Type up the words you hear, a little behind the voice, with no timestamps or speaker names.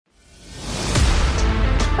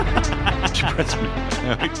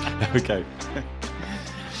There we go.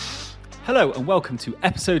 Hello and welcome to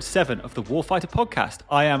episode 7 of the Warfighter podcast.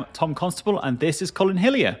 I am Tom Constable and this is Colin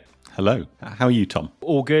Hillier. Hello. How are you, Tom?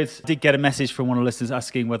 All good. I did get a message from one of the listeners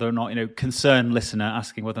asking whether or not, concerned listener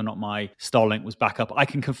asking whether or not my Starlink was back up. I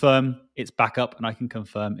can confirm it's back up and I can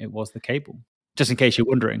confirm it was the cable. Just in case you're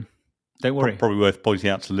wondering. Don't worry. Probably worth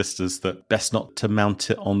pointing out to listeners that best not to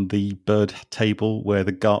mount it on the bird table where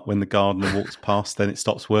when the gardener walks past, then it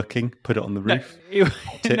stops working. Put it on the roof.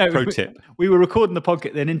 Pro tip. We were recording the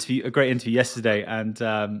podcast, a great interview yesterday, and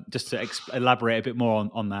just to elaborate a bit more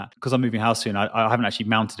on that, because I'm moving house soon, I haven't actually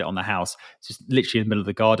mounted it on the house. It's just literally in the middle of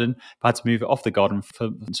the garden. I had to move it off the garden for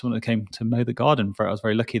someone that came to mow the garden. I was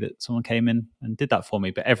very lucky that someone came in and did that for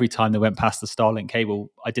me. But every time they went past the Starlink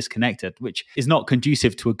cable, I disconnected, which is not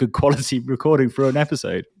conducive to a good quality recording for an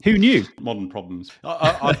episode. Who knew? Modern problems.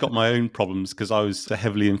 I've got my own problems because I was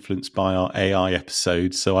heavily influenced by our AI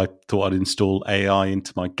episode, so I thought I'd install AI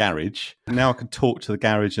into my garage. Now I can talk to the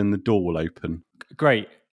garage and the door will open. Great.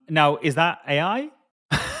 Now, is that AI?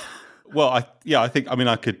 Well, I think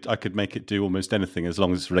I could make it do almost anything as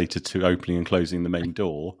long as it's related to opening and closing the main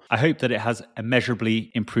door. I hope that it has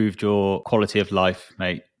immeasurably improved your quality of life,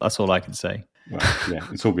 mate. That's all I can say. Well, yeah,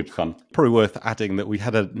 it's all good fun. Probably worth adding that we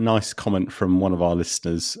had a nice comment from one of our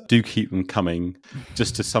listeners. Do keep them coming.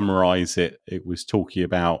 Just to summarise it, it was talking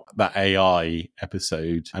about that AI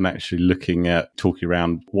episode and actually talking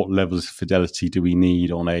around what levels of fidelity do we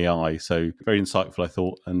need on AI. So very insightful, I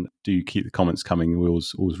thought, and do keep the comments coming. We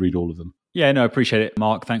always read all of them. Yeah, no, I appreciate it,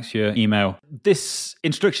 Mark. Thanks for your email. This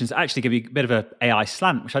instructions actually give you a bit of an AI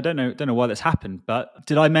slant, which I don't know why that's happened. But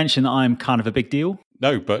did I mention that I'm kind of a big deal?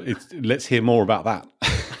 No, but let's hear more about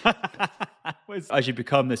that. As you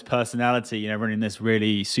become this personality, running this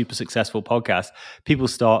really super successful podcast, people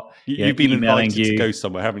start You've been invited to go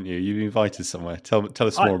somewhere, haven't you? You've been invited somewhere. Tell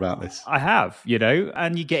us more about this. I have,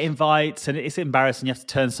 and you get invites, and it's embarrassing. You have to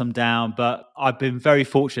turn some down, but I've been very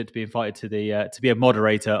fortunate to be invited to be a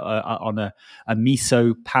moderator on a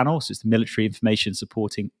MISO panel. So it's the Military Information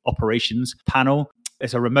Supporting Operations panel.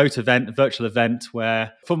 It's a remote event, a virtual event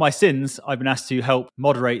where, for my sins, I've been asked to help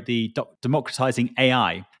moderate the Democratizing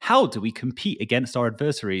AI. How do we compete against our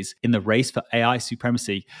adversaries in the race for AI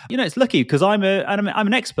supremacy? It's lucky because I'm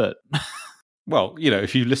an expert. Well,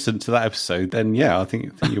 if you listen to that episode, then I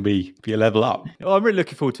think you'll be a level up. Well, I'm really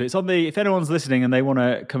looking forward to it. It's if anyone's listening and they want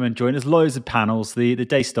to come and join, there's loads of panels. The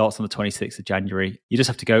day starts on the 26th of January. You just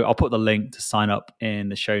have to go. I'll put the link to sign up in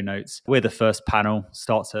the show notes. We're the first panel.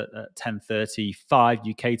 Starts at 10:35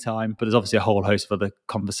 UK time, but there's obviously a whole host of other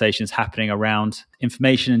conversations happening around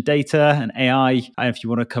information and data and AI. And if you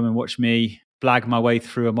want to come and watch me blag my way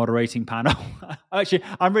through a moderating panel. Actually,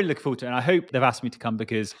 I'm really looking forward to it. And I hope they've asked me to come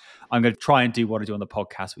because I'm going to try and do what I do on the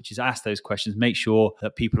podcast, which is ask those questions, make sure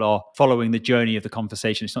that people are following the journey of the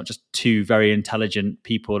conversation. It's not just two very intelligent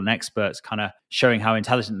people and experts kind of showing how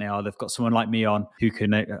intelligent they are. They've got someone like me on who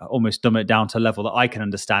can almost dumb it down to a level that I can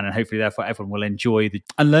understand. And hopefully, therefore, everyone will enjoy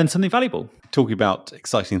and learn something valuable. Talking about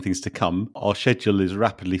exciting things to come, our schedule is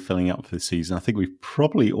rapidly filling up for the season. I think we're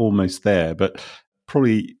probably almost there, but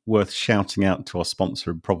probably worth shouting out to our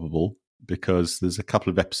sponsor, Improbable, because there's a couple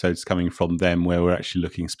of episodes coming from them where we're actually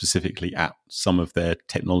looking specifically at some of their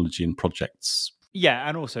technology and projects. Yeah,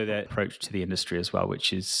 and also their approach to the industry as well,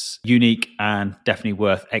 which is unique and definitely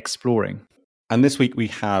worth exploring. And this week we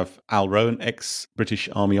have Al Rowan, ex-British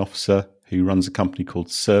Army officer who runs a company called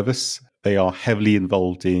Service. They are heavily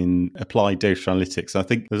involved in applied data analytics. I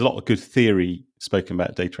think there's a lot of good theory spoken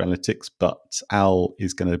about data analytics, but Al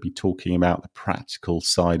is going to be talking about the practical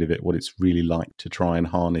side of it, what it's really like to try and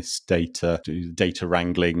harness data, do data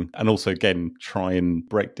wrangling, and also, again, try and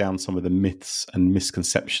break down some of the myths and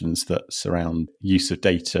misconceptions that surround use of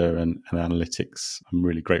data and analytics. I'm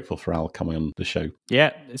really grateful for Al coming on the show.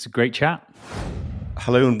 Yeah, it's a great chat.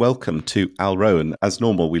 Hello and welcome to Al Rowan. As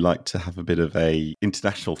normal, we like to have a bit of a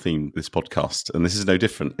international theme this podcast, and this is no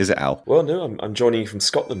different, is it, Al? Well, no, I'm joining you from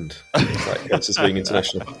Scotland. That counts as being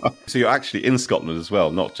international. So you're actually in Scotland as well,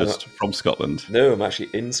 not just from Scotland. No, I'm actually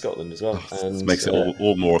in Scotland as well. This makes it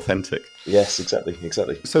all more authentic. Yes, exactly.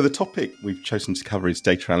 So the topic we've chosen to cover is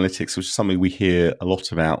data analytics, which is something we hear a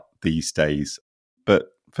lot about these days. But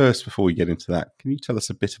first, before we get into that, can you tell us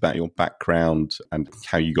a bit about your background and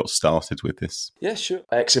how you got started with this? Yeah, sure.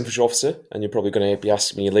 Ex-infantry officer, and you're probably going to be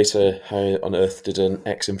asking me later how on earth did an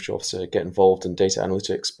ex-infantry officer get involved in data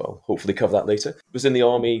analytics, but I'll hopefully cover that later. I was in the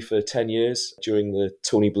army for 10 years during the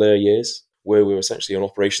Tony Blair years, where we were essentially on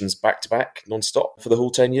operations back-to-back, non-stop, for the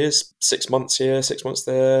whole 10 years. 6 months here, 6 months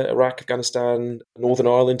there, Iraq, Afghanistan, Northern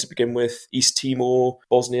Ireland to begin with, East Timor,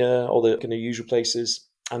 Bosnia, all the kind of usual places.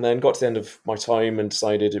 And then got to the end of my time and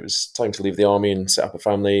decided it was time to leave the army and set up a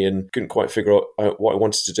family, and couldn't quite figure out what I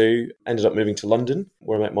wanted to do. Ended up moving to London,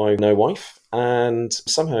 where I met my now wife, and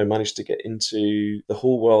somehow managed to get into the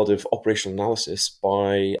whole world of operational analysis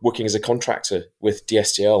by working as a contractor with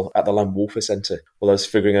DSTL at the Land Warfare Centre while I was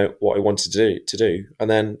figuring out what I wanted to do, and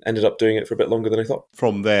then ended up doing it for a bit longer than I thought.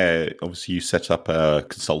 From there, obviously, you set up a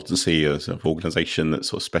consultancy, a sort of organisation that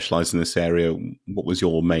sort of specialised in this area. What was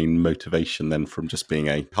your main motivation then from just being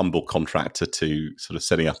a humble contractor to sort of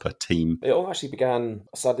setting up a team? It all actually began,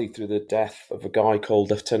 sadly, through the death of a guy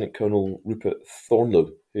called Lieutenant Colonel Rupert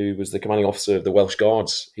Thornlow, who was the commanding officer of the Welsh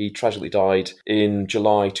Guards. He tragically died in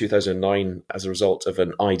July 2009 as a result of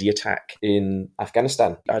an ID attack in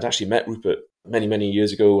Afghanistan. I'd actually met Rupert many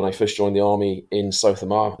years ago when I first joined the army in South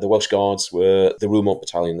Omagh. The Welsh Guards were the Roermond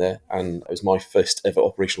battalion there, and it was my first ever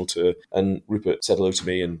operational tour. And Rupert said hello to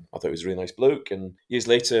me, and I thought he was a really nice bloke. And years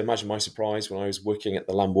later, imagine my surprise when I was working at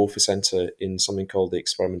the Land Warfare Centre in something called the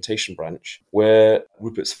Experimentation Branch, where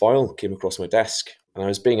Rupert's file came across my desk. And I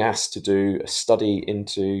was being asked to do a study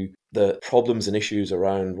into the problems and issues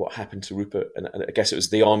around what happened to Rupert. And I guess it was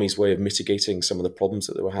the Army's way of mitigating some of the problems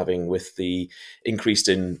that they were having with the increase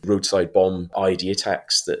in roadside bomb ID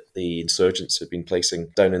attacks that the insurgents had been placing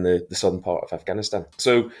down in the southern part of Afghanistan.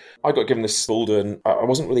 So I got given this folder, and I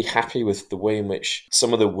wasn't really happy with the way in which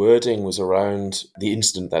some of the wording was around the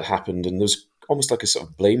incident that happened. And there's almost like a sort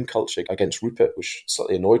of blame culture against Rupert, which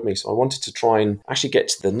slightly annoyed me. So I wanted to try and actually get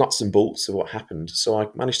to the nuts and bolts of what happened. So I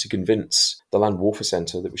managed to convince the Land Warfare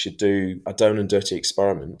Centre that we should do a down and dirty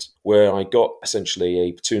experiment where I got essentially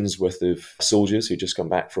a platoon's worth of soldiers who'd just come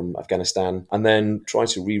back from Afghanistan, and then try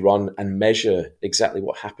to rerun and measure exactly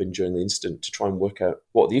what happened during the incident to try and work out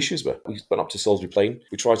what the issues were. We went up to Salisbury Plain.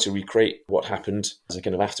 We tried to recreate what happened as a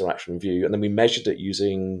kind of after-action review, and then we measured it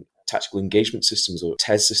using tactical engagement systems or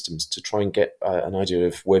TES systems to try and get an idea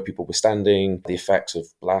of where people were standing, the effects of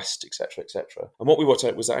blast, etc., etc. And what we worked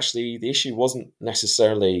out was actually the issue wasn't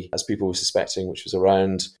necessarily, as people were suspecting, which was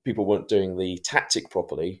around people weren't doing the tactic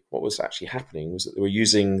properly. What was actually happening was that they were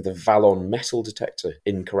using the Valon metal detector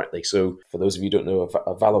incorrectly. So for those of you who don't know,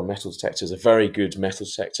 a Valon metal detector is a very good metal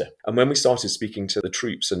detector. And when we started speaking to the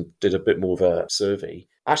troops and did a bit more of a survey,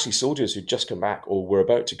 actually, soldiers who'd just come back or were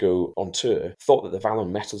about to go on tour thought that the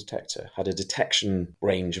Valon metal detector had a detection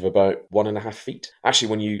range of about 1.5 feet. Actually,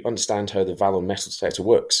 when you understand how the Valon metal detector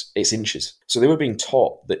works, it's inches. So they were being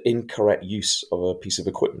taught the incorrect use of a piece of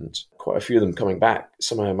equipment. Quite a few of them coming back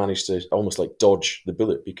somehow managed to almost like dodge the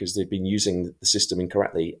bullet because they'd been using the system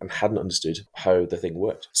incorrectly and hadn't understood how the thing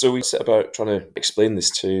worked. So we set about trying to explain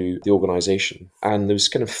this to the organisation, and there was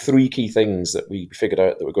kind of 3 key things that we figured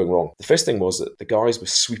out that were going wrong. The first thing was that the guys were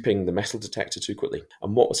sweeping the metal detector too quickly,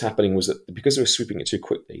 and what was happening was that because they were sweeping it too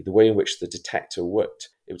quickly, the way in which the detector worked,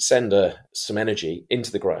 it would send some energy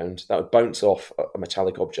into the ground that would bounce off a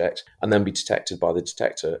metallic object and then be detected by the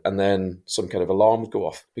detector, and then some kind of alarm would go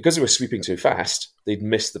off. Because they were sweeping too fast, they'd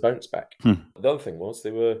miss the bounce back. The other thing was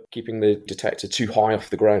they were keeping the detector too high off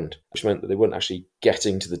the ground, which meant that they weren't actually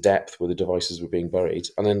getting to the depth where the devices were being buried.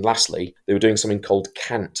 And then lastly, they were doing something called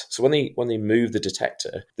cant. So when they moved the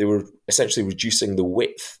detector, they were essentially reducing the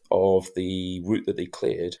width of the route that they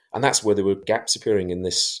cleared, and that's where there were gaps appearing in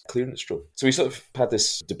this clearance drill. So we sort of had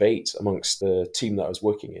this debate amongst the team that I was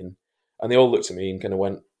working in, and they all looked at me and kind of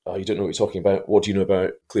went, "Oh, you don't know what you're talking about. What do you know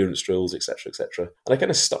about clearance drills, etc., etc." And I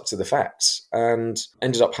kind of stuck to the facts and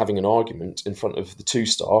ended up having an argument in front of the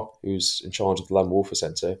 2-star, who's in charge of the Land Warfare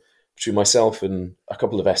Centre, between myself and a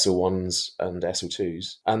couple of SO1s and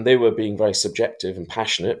SO2s. And they were being very subjective and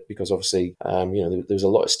passionate because obviously, there was a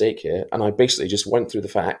lot at stake here. And I basically just went through the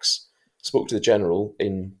facts, spoke to the general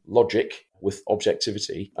in logic with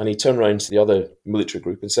objectivity, and he turned around to the other military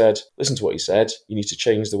group and said, "Listen to what he said. You need to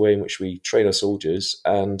change the way in which we train our soldiers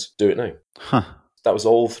and do it now." That was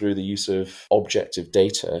all through the use of objective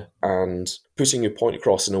data and putting your point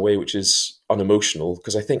across in a way which is unemotional,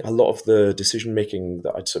 because I think a lot of the decision-making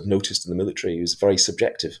that I'd sort of noticed in the military is very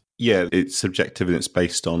subjective. Yeah, it's subjective and it's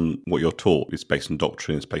based on what you're taught. It's based on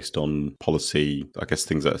doctrine, it's based on policy, I guess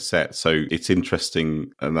things that are set. So it's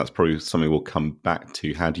interesting, and that's probably something we'll come back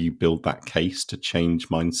to. How do you build that case to change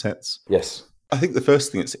mindsets? Yes. I think the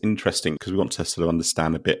first thing that's interesting, because we want to sort of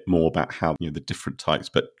understand a bit more about how the different types.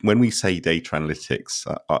 But when we say data analytics,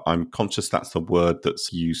 I'm conscious that's the word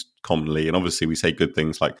that's used commonly. And obviously we say good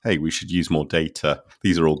things like, hey, we should use more data.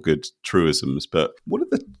 These are all good truisms. But what are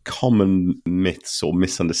the common myths or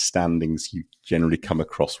misunderstandings you generally come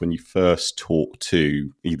across when you first talk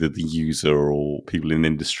to either the user or people in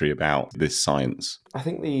industry about this science? I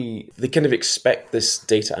think they kind of expect this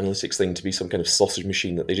data analytics thing to be some kind of sausage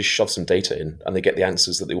machine that they just shove some data in and they get the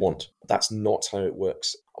answers that they want. That's not how it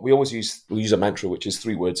works. We use a mantra, which is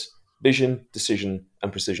 3 words: vision, decision,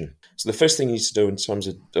 and precision. So the first thing you need to do in terms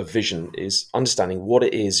of vision is understanding what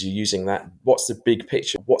it is you're using what's the big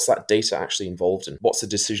picture, what's that data actually involved in, what's the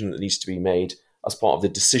decision that needs to be made as part of the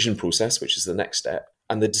decision process, which is the next step.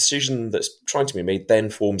 And the decision that's trying to be made then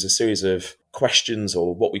forms a series of questions,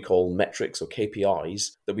 or what we call metrics or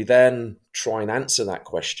KPIs, that we then try and answer that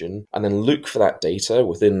question and then look for that data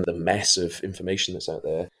within the mess of information that's out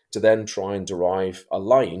there to then try and derive a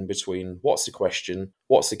line between what's the question,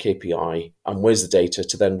 what's the KPI, and where's the data,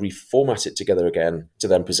 to then reformat it together again to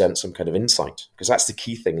then present some kind of insight. Because that's the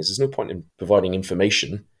key thing, is there's no point in providing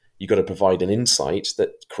information. You've got to provide an insight that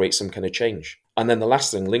creates some kind of change. And then the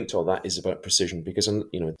last thing linked to all that is about precision, because,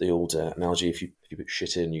 the old analogy, if you put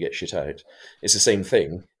shit in, you get shit out. It's the same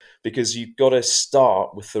thing, because you've got to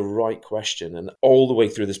start with the right question, and all the way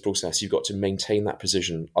through this process, you've got to maintain that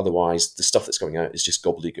precision. Otherwise, the stuff that's coming out is just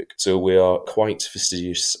gobbledygook. So we are quite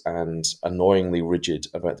fastidious and annoyingly rigid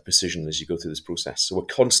about the precision as you go through this process. So we're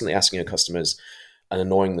constantly asking our customers and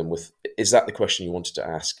annoying them with, is that the question you wanted to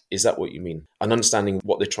ask? Is that what you mean? And understanding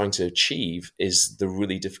what they're trying to achieve is the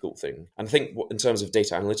really difficult thing. And I think in terms of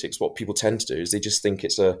data analytics, what people tend to do is they just think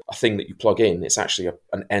it's a thing that you plug in. It's actually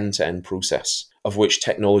an end-to-end process, of which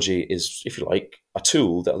technology is, if you like, a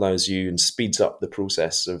tool that allows you and speeds up the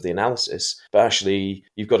process of the analysis. But actually,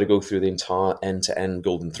 you've got to go through the entire end-to-end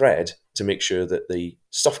golden thread to make sure that the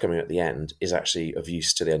stuff coming out at the end is actually of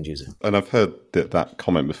use to the end user. And I've heard that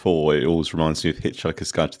comment before. It always reminds me of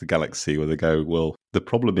Hitchhiker's Guide to the Galaxy, where they go, well, the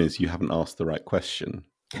problem is you haven't asked the right question.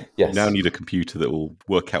 Yes. You now need a computer that will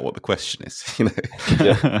work out what the question is.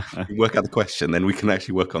 Yeah. You work out the question, then we can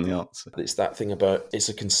actually work on the answer. It's that thing about, it's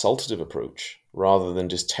a consultative approach rather than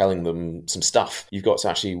just telling them some stuff. You've got to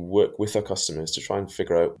actually work with our customers to try and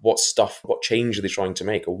figure out what change are they trying to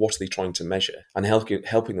make, or what are they trying to measure, and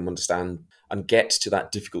helping them understand and get to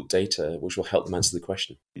that difficult data, which will help them answer the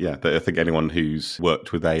question. Yeah, I think anyone who's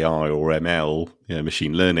worked with AI or ML,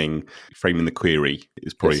 machine learning, framing the query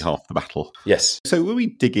is probably half the battle. Yes. So when we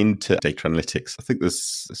dig into data analytics, I think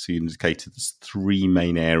there's, as you indicated, there's 3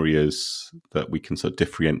 main areas that we can sort of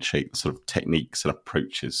differentiate sort of techniques and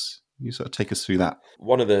approaches. You sort of take us through that.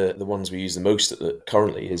 One of the ones we use the most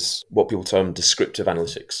currently is what people term descriptive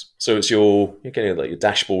analytics. So it's your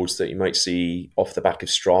dashboards that you might see off the back of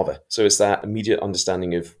Strava. So it's that immediate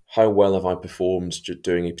understanding of how well have I performed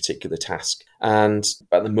doing a particular task. And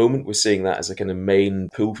at the moment, we're seeing that as a kind of main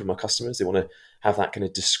pull from our customers. They want to have that kind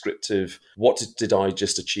of descriptive, what did I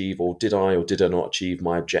just achieve, or did I not achieve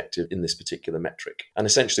my objective in this particular metric? And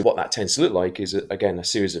essentially what that tends to look like is, again, a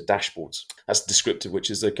series of dashboards. That's descriptive, which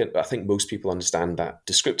is, I think most people understand that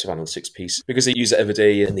descriptive analytics piece because they use it every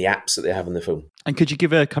day in the apps that they have on their phone. And could you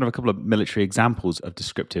give a couple of military examples of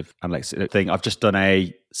descriptive analytics thing? I've just done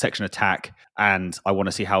a section attack and I want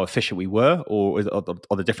to see how efficient we were, or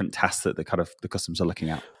are the different tasks that the customers are looking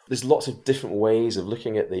at? There's lots of different ways of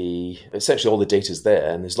looking at essentially all the data's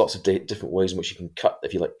there, and there's lots of different ways in which you can cut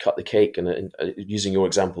the cake. And using your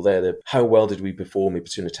example there, how well did we perform a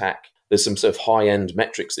platoon attack? There's some sort of high-end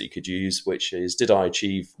metrics that you could use, which is, did I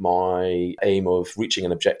achieve my aim of reaching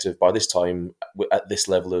an objective by this time at this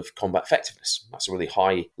level of combat effectiveness? That's a really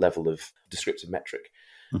high level of descriptive metric.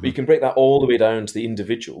 Mm-hmm. But you can break that all the way down to the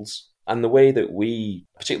individuals. And the way that we,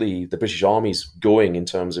 particularly the British Army's going in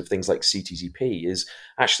terms of things like CTTP, is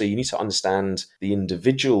actually you need to understand the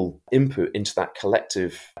individual input into that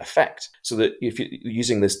collective effect. So that if you're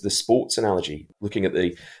using the sports analogy, looking at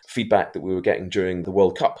the feedback that we were getting during the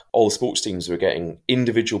World Cup, all the sports teams were getting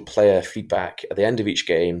individual player feedback at the end of each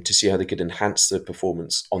game to see how they could enhance their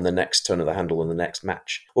performance on the next turn of the handle in the next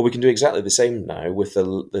match. Well, we can do exactly the same now with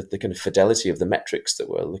the kind of fidelity of the metrics that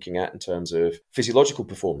we're looking at in terms of physiological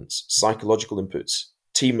performance, psychological inputs,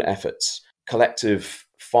 team efforts, collective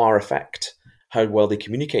fire effect, how well they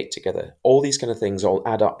communicate together. All these kind of things all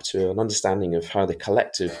add up to an understanding of how the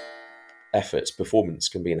collective efforts, performance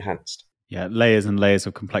can be enhanced. Yeah, layers and layers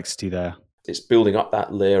of complexity there. It's building up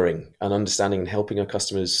that layering and understanding and helping our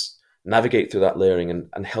customers navigate through that layering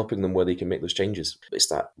and helping them where they can make those changes. It's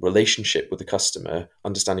that relationship with the customer,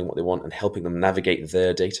 understanding what they want and helping them navigate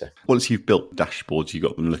their data. Once you've built dashboards, you've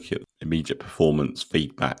got them looking at immediate performance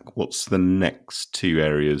feedback. What's the next two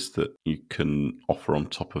areas that you can offer on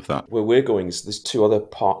top of that? Where we're going is there's two other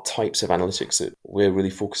types of analytics that we're really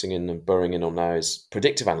focusing in and burrowing in on now is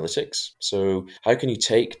predictive analytics. So how can you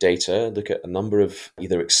take data, look at a number of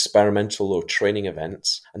either experimental or training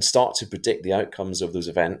events and start to predict the outcomes of those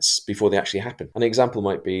events before they actually happen? An example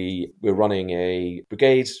might be we're running a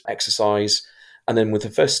brigade exercise, and then with the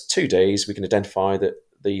first 2 days, we can identify that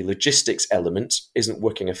the logistics element isn't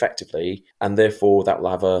working effectively, and therefore that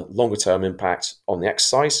will have a longer term impact on the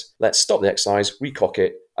exercise. Let's stop the exercise, recock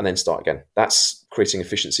it, and then start again. That's creating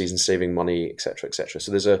efficiencies and saving money, etc., etc.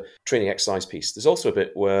 So there's a training exercise piece. There's also a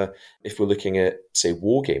bit where if we're looking at, say,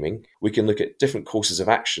 wargaming, we can look at different courses of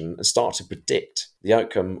action and start to predict the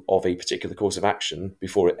outcome of a particular course of action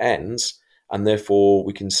before it ends, and therefore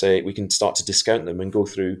we can start to discount them and go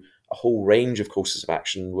through a whole range of courses of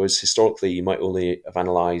action, whereas historically you might only have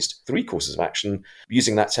analysed 3 courses of action.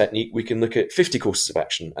 Using that technique, we can look at 50 courses of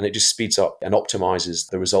action, and it just speeds up and optimises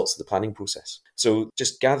the results of the planning process. So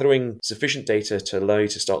just gathering sufficient data to allow you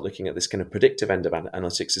to start looking at this kind of predictive end of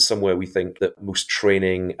analytics is somewhere we think that most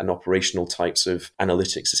training and operational types of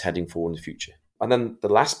analytics is heading for in the future. And then the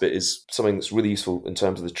last bit is something that's really useful in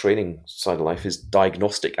terms of the training side of life is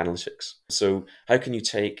diagnostic analytics. So how can you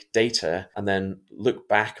take data and then look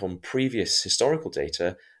back on previous historical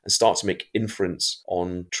data and start to make inference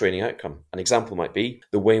on training outcome? An example might be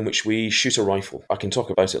the way in which we shoot a rifle. I can talk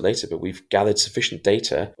about it later, but we've gathered sufficient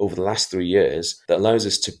data over the last 3 years that allows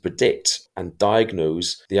us to predict and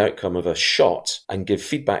diagnose the outcome of a shot and give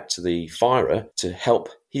feedback to the firer to help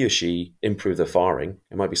he or she improve their firing.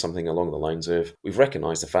 It might be something along the lines of, we've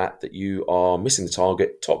recognized the fact that you are missing the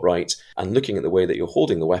target top right, and looking at the way that you're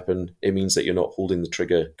holding the weapon, it means that you're not holding the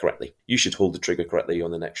trigger correctly. You should hold the trigger correctly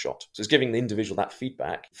on the next shot. So it's giving the individual that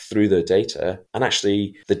feedback through the data, and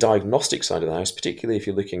actually the diagnostic side of the house, particularly if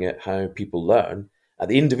you're looking at how people learn, at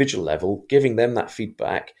the individual level, giving them that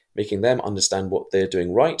feedback, making them understand what they're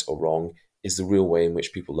doing right or wrong, is the real way in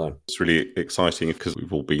which people learn. It's really exciting because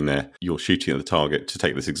we've all been there. You're shooting at the target. To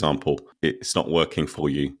take this example, it's not working for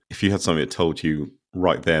you. If you had something that told you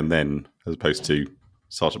right there and then, as opposed to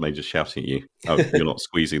Sergeant Major shouting at you, oh, you're not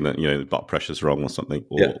squeezing that, the butt pressure's wrong or something,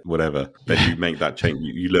 or whatever, then you make that change.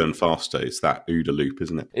 You learn faster. It's that OODA loop,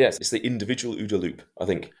 isn't it? Yes, it's the individual OODA loop. I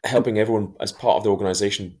think helping everyone as part of the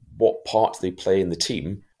organisation, what part they play in the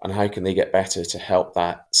team and how can they get better to help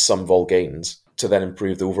that sum of all gains to then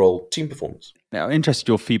improve the overall team performance. Now, I'm interested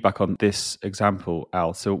in your feedback on this example,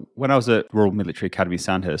 Al. So when I was at Royal Military Academy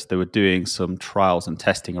Sandhurst, they were doing some trials and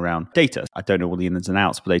testing around data. I don't know all the ins and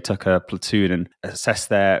outs, but they took a platoon and assessed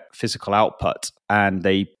their physical output, and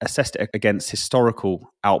they assessed it against historical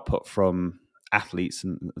output from athletes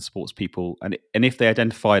and sports people. And if they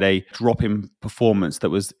identified a drop in performance that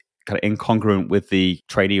was kind of incongruent with the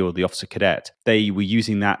trainee or the officer cadet, they were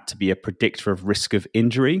using that to be a predictor of risk of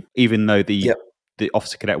injury, even though the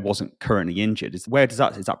officer cadet wasn't currently injured. Is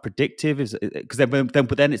that predictive?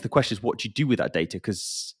 But then it's the question is, what do you do with that data?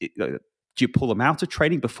 Because do you pull them out of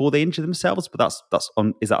training before they injure themselves? But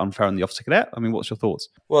is that unfair on the officer cadet? I mean, what's your thoughts?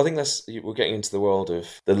 Well, I think we're getting into the world of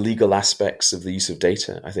the legal aspects of the use of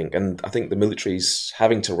data, I think. And I think the military's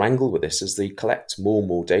having to wrangle with this as they collect more and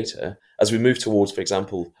more data. As we move towards, for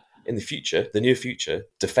example, in the near future,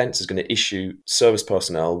 Defence is going to issue service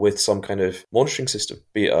personnel with some kind of monitoring system,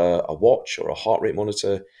 be it a watch or a heart rate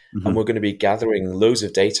monitor. Mm-hmm. And we're going to be gathering loads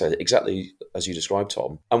of data, exactly as you described,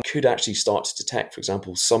 Tom, and could actually start to detect, for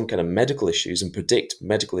example, some kind of medical issues and predict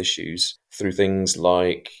medical issues through things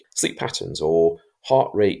like sleep patterns or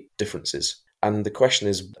heart rate differences. And the question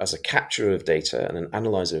is, as a capturer of data and an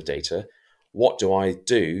analyzer of data, what do I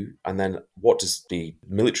do? And then what does the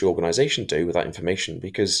military organisation do with that information?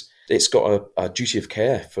 Because it's got a duty of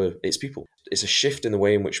care for its people. It's a shift in the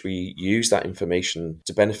way in which we use that information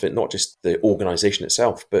to benefit not just the organisation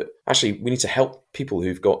itself, but actually we need to help people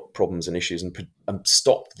who've got problems and issues and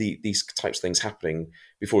stop these types of things happening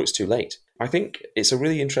before it's too late. I think it's a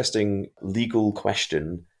really interesting legal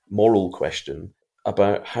question, moral question,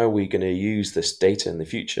 about how we're going to use this data in the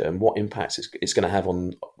future and what impacts it's going to have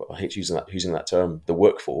on, I hate using that term, the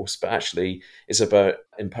workforce, but actually it's about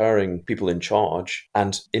empowering people in charge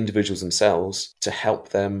and individuals themselves to help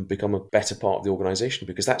them become a better part of the organisation,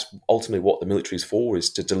 because that's ultimately what the military is for,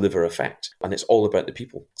 is to deliver effect, and it's all about the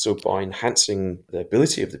people. So by enhancing the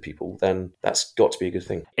ability of the people, then that's got to be a good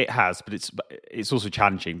thing. It has, but it's also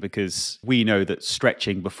challenging because we know that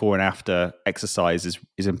stretching before and after exercise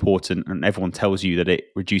is important, and everyone tells you that it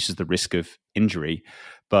reduces the risk of injury.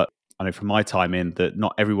 But I know from my time in that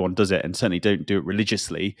not everyone does it and certainly don't do it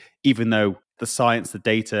religiously, even though the science, the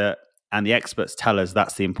data, and the experts tell us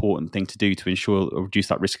that's the important thing to do to ensure or reduce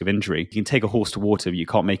that risk of injury. You can take a horse to water, but you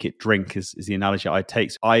can't make it drink is the analogy I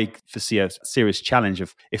take. So I foresee a serious challenge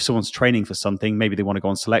of if someone's training for something, maybe they want to go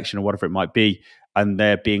on selection or whatever it might be, and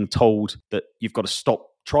they're being told that you've got to stop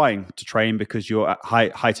trying to train because you're at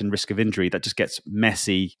heightened risk of injury. That just gets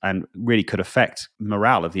messy and really could affect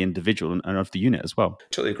morale of the individual and of the unit as well.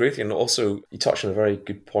 Totally agree with you. And also you touched on a very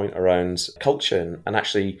good point around culture and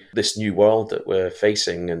actually this new world that we're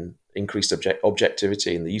facing and increased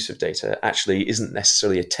objectivity in the use of data actually isn't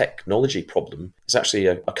necessarily a technology problem. It's actually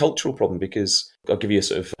a cultural problem, because I'll give you a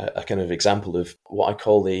sort of a kind of example of what I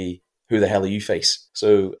call the who the hell are you face.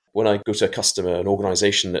 So when I go to a customer, an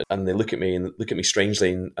organization, and they look at me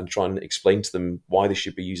strangely and try and explain to them why they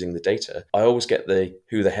should be using the data, I always get the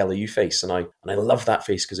who the hell are you face. And I love that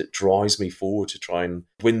face because it drives me forward to try and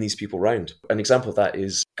win these people round. An example of that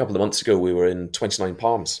is a couple of months ago, we were in 29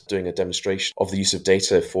 Palms doing a demonstration of the use of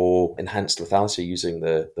data for enhanced lethality using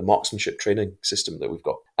the marksmanship training system that we've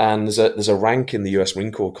got. And there's a rank in the US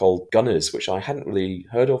Marine Corps called gunners, which I hadn't really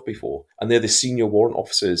heard of before. And they're the senior warrant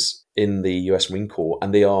officers in the US Marine Corps,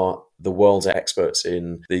 and they are the world's experts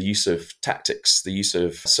in the use of tactics, the use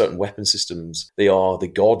of certain weapon systems. They are the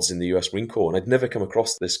gods in the US Marine Corps, and I'd never come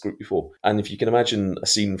across this group before. And if you can imagine a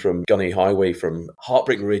scene from Gunny Highway, from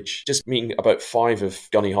Heartbreak Ridge, just meeting about 5 of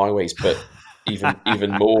Gunny Highways, but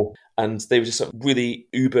even more. And they were just really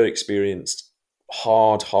uber experienced,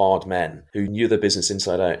 hard men who knew their business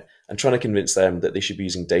inside out, and trying to convince them that they should be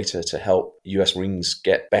using data to help US Marines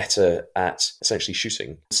get better at essentially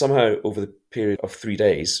shooting. Somehow, over the period of 3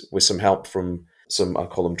 days, with some help from some, I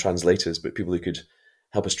call them translators, but people who could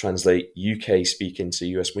help us translate UK speak into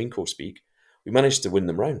US Marine Corps speak, we managed to win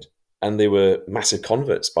them round. And they were massive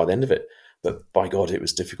converts by the end of it. But by God, it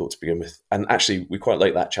was difficult to begin with. And actually, we quite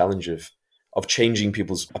like that challenge of changing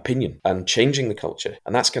people's opinion and changing the culture.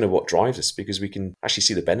 And that's kind of what drives us, because we can actually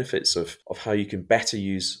see the benefits of how you can better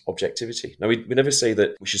use objectivity. Now, we never say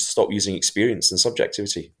that we should stop using experience and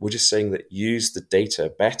subjectivity. We're just saying that use the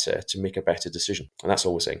data better to make a better decision. And that's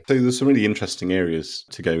all we're saying. So there's some really interesting areas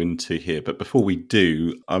to go into here. But before we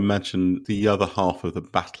do, I imagine the other half of the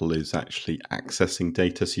battle is actually accessing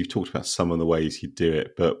data. So you've talked about some of the ways you do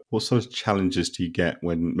it, but what sort of challenges do you get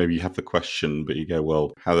when maybe you have the question, but you go,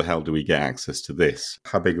 well, how the hell do we get access to this?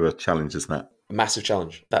 How big of a challenge is that? A massive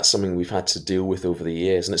challenge. That's something we've had to deal with over the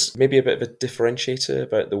years. And it's maybe a bit of a differentiator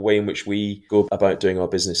about the way in which we go about doing our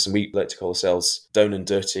business. And we like to call ourselves down and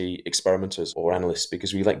dirty experimenters or analysts,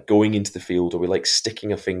 because we like going into the field, or we like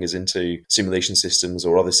sticking our fingers into simulation systems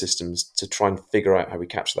or other systems to try and figure out how we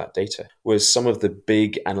capture that data. Whereas some of the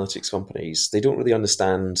big analytics companies, they don't really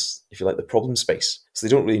understand, if you like, the problem space. So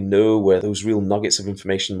they don't really know where those real nuggets of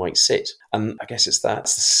information might sit. And I guess it's the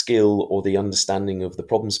skill or the understanding of the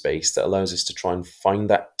problem space that allows us to try and find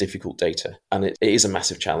that difficult data. And it is a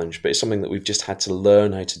massive challenge, but it's something that we've just had to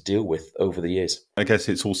learn how to deal with over the years. I guess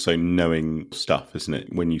it's also knowing stuff, isn't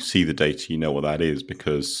it? When you see the data, you know what that is,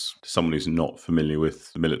 because someone who's not familiar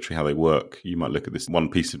with the military, how they work, you might look at this one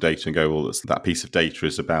piece of data and go, well, that piece of data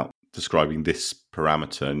is about describing this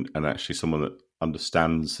parameter, and actually someone that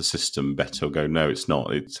understands the system better will go, no, it's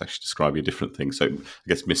not. It's actually describing a different thing. So I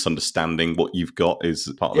guess misunderstanding what you've got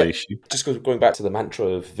is part of the issue. Just going back to the mantra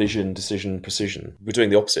of vision, decision, precision, we're doing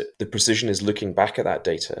the opposite. The precision is looking back at that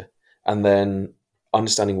data and then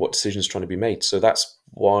understanding what decisions are trying to be made. So that's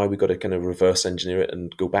why we've got to kind of reverse engineer it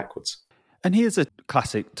and go backwards. And here's a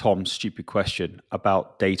classic Tom stupid question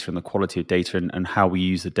about data and the quality of data and how we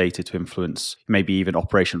use the data to influence maybe even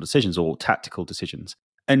operational decisions or tactical decisions.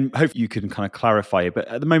 And hopefully you can kind of clarify it. But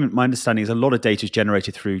at the moment, my understanding is a lot of data is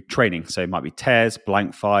generated through training. So it might be tears,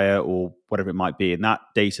 blank fire, or whatever it might be. And that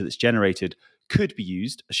data that's generated could be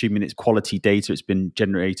used, assuming it's quality data, it's been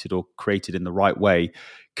generated or created in the right way,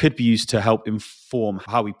 could be used to help inform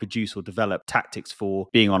how we produce or develop tactics for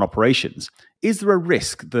being on operations. Is there a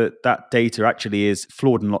risk that that data actually is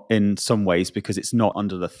flawed in some ways because it's not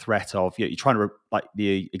under the threat of, you're trying to, like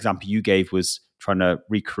the example you gave was trying to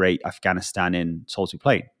recreate Afghanistan in Salisbury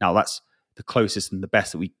Plain. Now that's the closest and the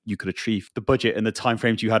best that you could achieve the budget and the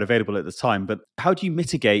timeframes you had available at the time. But how do you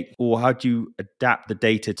mitigate, or how do you adapt the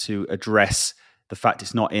data to address the fact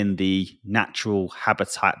it's not in the natural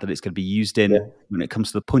habitat that it's going to be used in when it comes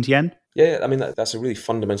to the pointy end? Yeah, I mean, that's a really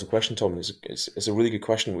fundamental question, Tom. It's a really good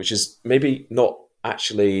question, which is maybe not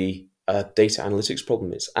actually a data analytics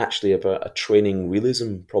problem. It's actually about a training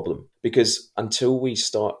realism problem. Because until we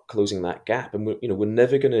start closing that gap, and we're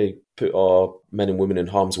never going to put our men and women in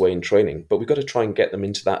harm's way in training, but we've got to try and get them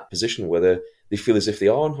into that position where they feel as if they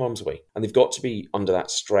are in harm's way. And they've got to be under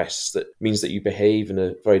that stress that means that you behave in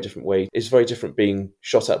a very different way. It's very different being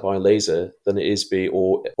shot at by a laser than it is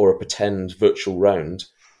or a pretend virtual round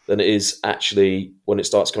than it is actually when it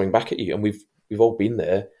starts coming back at you. And we've all been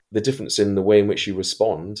there. The difference in the way in which you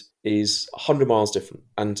respond is 100 miles different.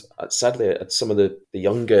 And sadly, some of the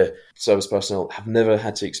younger service personnel have never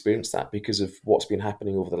had to experience that because of what's been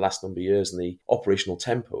happening over the last number of years, and the operational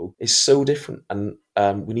tempo is so different. And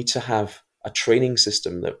we need to have a training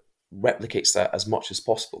system that replicates that as much as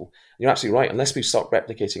possible. And you're absolutely right. Unless we start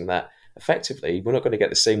replicating that effectively, we're not going to get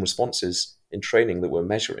the same responses in training that we're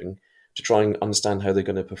measuring to try and understand how they're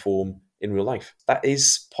going to perform in real life. That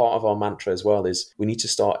is part of our mantra as well, is we need to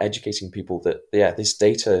start educating people that, this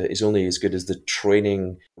data is only as good as the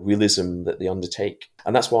training realism that they undertake.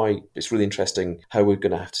 And that's why it's really interesting how we're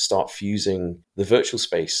going to have to start fusing the virtual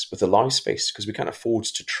space with the live space, because we can't afford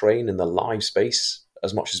to train in the live space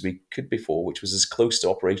as much as we could before, which was as close to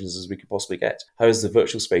operations as we could possibly get. How is the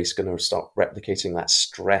virtual space going to start replicating that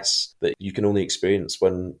stress that you can only experience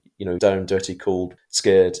when, down, dirty, cold,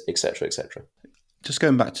 scared, etc., etc.? Just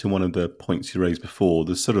going back to one of the points you raised before,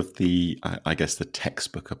 there's sort of the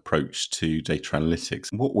textbook approach to data analytics.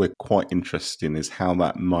 What we're quite interested in is how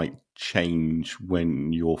that might change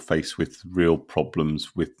when you're faced with real problems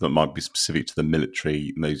that might be specific to the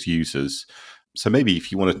military and those users. So maybe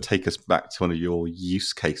if you want to take us back to one of your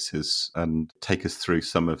use cases and take us through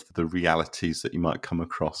some of the realities that you might come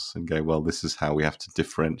across and go, well, this is how we have to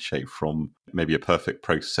differentiate from maybe a perfect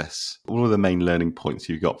process. What are the main learning points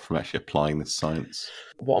you've got from actually applying this science?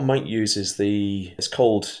 What I might use is it's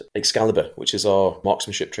called Excalibur, which is our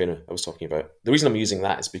marksmanship trainer I was talking about. The reason I'm using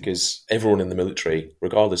that is because everyone in the military,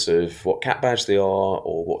 regardless of what cat badge they are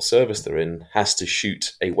or what service they're in, has to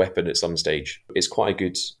shoot a weapon at some stage. It's quite a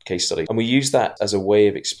good case study. And we use that as a way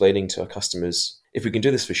of explaining to our customers, if we can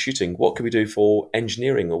do this for shooting, what can we do for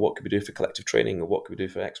engineering, or what can we do for collective training, or what can we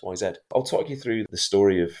do for X, Y, Z? I'll talk you through the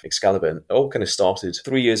story of Excalibur. It all kind of started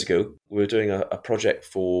 3 years ago. We were doing a project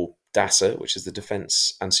for DASA, which is the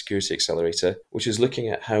Defence and Security Accelerator, which is looking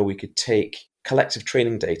at how we could take collective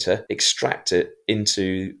training data, extract it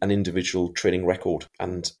into an individual training record.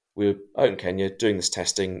 And we're out in Kenya doing this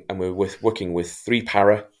testing, and we're working with 3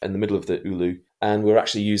 para in the middle of the Ulu. And we're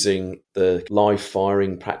actually using the live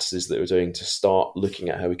firing practices that we're doing to start looking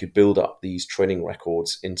at how we could build up these training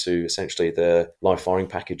records into essentially the live firing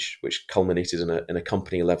package, which culminated in a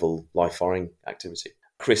company level live firing activity.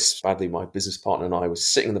 Chris Badley, my business partner, and I was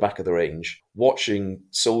sitting in the back of the range watching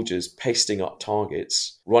soldiers pasting up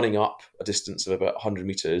targets, running up a distance of about 100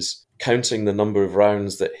 meters, counting the number of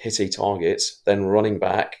rounds that hit a target, then running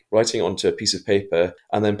back, writing it onto a piece of paper,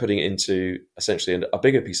 and then putting it into essentially a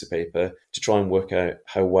bigger piece of paper to try and work out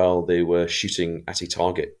how well they were shooting at a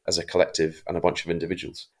target as a collective and a bunch of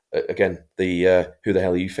individuals. Again, the who the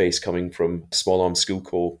hell are you face coming from Small Arms School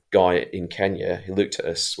Corps guy in Kenya, who looked at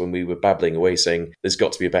us when we were babbling away saying, there's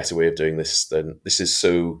got to be a better way of doing this than this is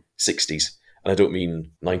so 60s. And I don't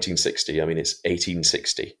mean 1960, I mean it's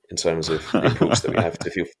 1860 in terms of the approach that we have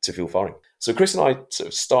to field firing. So Chris and I sort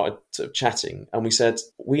of started chatting, and we said,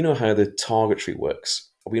 we know how the targetry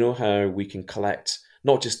works. We know how we can collect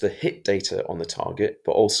not just the hit data on the target,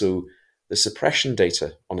 but also the suppression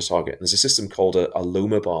data on a target. And there's a system called a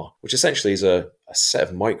Loma bar, which essentially is a set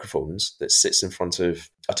of microphones that sits in front of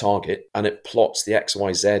a target, and it plots the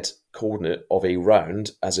XYZ coordinate of a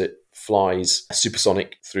round as it flies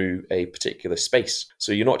supersonic through a particular space.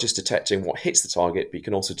 So you're not just detecting what hits the target, but you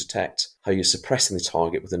can also detect how you're suppressing the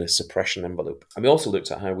target within a suppression envelope. And we also looked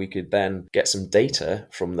at how we could then get some data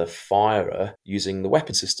from the firer using the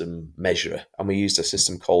weapon system measurer. And we used a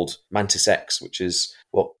system called Mantis X, which is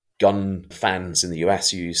what gun fans in the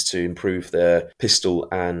US use to improve their pistol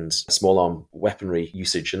and small arm weaponry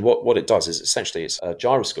usage. And what it does is essentially it's a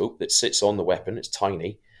gyroscope that sits on the weapon. It's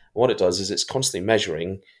tiny. What it does is it's constantly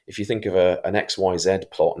measuring, if you think of an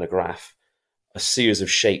XYZ plot in a graph, a series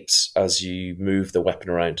of shapes as you move the weapon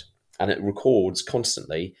around. And it records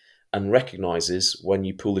constantly and recognizes when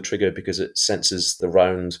you pull the trigger because it senses the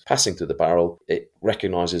round passing through the barrel. It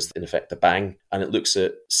recognizes, in effect, the bang, and it looks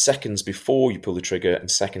at seconds before you pull the trigger and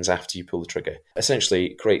seconds after you pull the trigger. Essentially,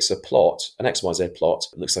 it creates a plot, an XYZ plot.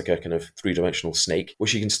 It looks like a kind of three-dimensional snake,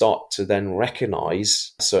 which you can start to then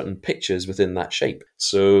recognize certain pictures within that shape.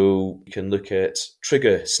 So you can look at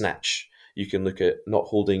trigger snatch. you can look at not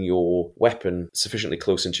holding your weapon sufficiently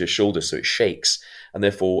close into your shoulder so it shakes, and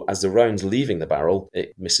therefore as the round's leaving the barrel,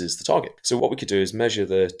 it misses the target. So what we could do is measure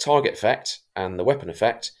the target effect and the weapon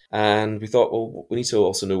effect, and we thought, well, we need to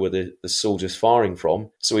also know where the soldier's firing from.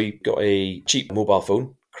 So we got a cheap mobile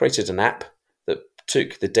phone, created an app that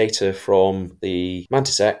took the data from the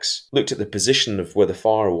Mantis X, looked at the position of where the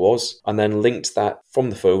fire was, and then linked that from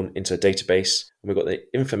the phone into a database. And we got the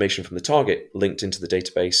information from the target linked into the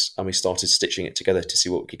database, and we started stitching it together to see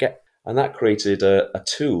what we could get. And that created a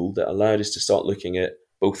tool that allowed us to start looking at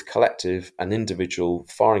both collective and individual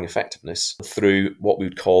firing effectiveness through what we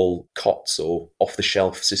would call COTS, or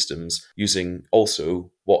off-the-shelf systems, using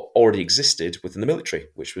also what already existed within the military,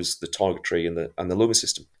 which was the targetry and the LOMA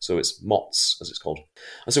system. So it's MOTS, as it's called.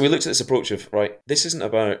 And so we looked at this approach of, right, this isn't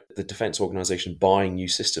about the defence organisation buying new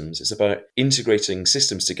systems. It's about integrating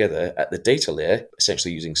systems together at the data layer,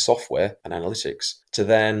 essentially using software and analytics, to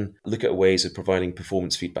then look at ways of providing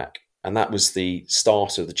performance feedback. And that was the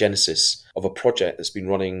start of the genesis of a project that's been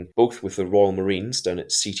running both with the Royal Marines down at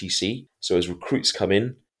CTC. So as recruits come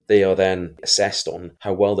in, they are then assessed on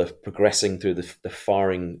how well they're progressing through the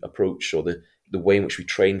firing approach, or the way in which we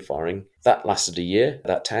train firing. That lasted a year,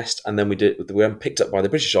 that test. And then we were picked up by the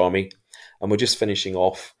British Army, and we're just finishing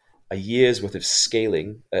off a year's worth of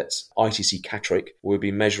scaling at ITC Catterick. We'll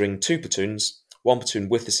be measuring 2 platoons, 1 platoon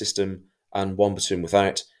with the system and 1 platoon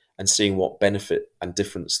without, and seeing what benefit and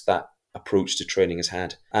difference that approach to training has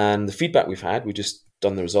had. And the feedback we've had, we just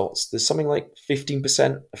done the results. There's something like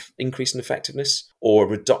 15% increase in effectiveness, or a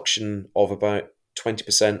reduction of about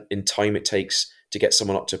 20% in time it takes to get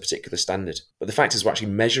someone up to a particular standard. But the fact is we're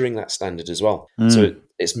actually measuring that standard as well. So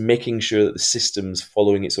it's making sure that the system's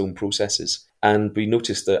following its own processes. And we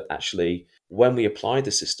noticed that actually when we applied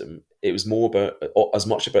the system, it was more about, as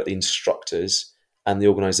much about the instructors and the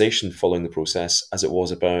organisation following the process as it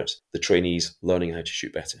was about the trainees learning how to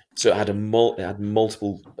shoot better. So it had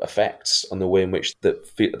multiple effects on the way in which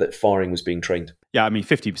that firing was being trained. Yeah, I mean,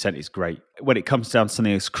 50% is great. When it comes down to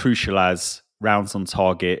something as crucial as rounds on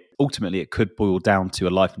target, ultimately it could boil down to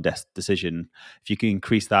a life and death decision. If you can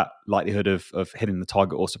increase that likelihood of hitting the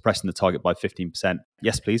target or suppressing the target by 15%,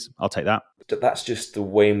 yes, please, I'll take that. That's just the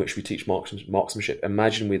way in which we teach marksmanship.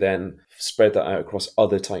 Imagine we then spread that out across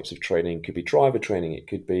other types of training. It could be driver training, it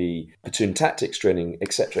could be platoon tactics training,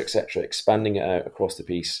 etc., expanding it out across the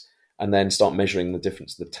piece, and then start measuring the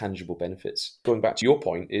difference, the tangible benefits. Going back to your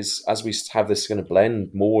point, is as we have this kind of blend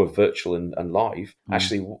more of virtual and live,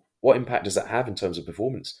 actually, what impact does that have in terms of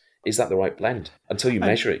performance? Is that the right blend? Until you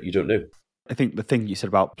measure it, you don't know. I think the thing you said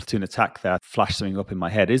about platoon attack there flashed something up in my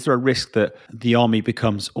head. Is there a risk that the army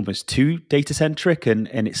becomes almost too data-centric and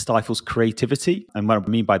it stifles creativity? And what I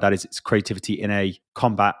mean by that is it's creativity in a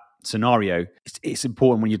combat scenario. It's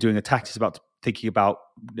important when you're doing attacks, it's about thinking about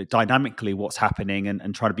dynamically what's happening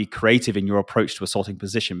and trying to be creative in your approach to assaulting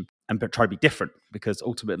position, but try to be different, because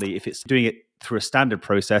ultimately if it's doing it through a standard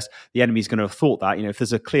process, the enemy's going to have thought that, if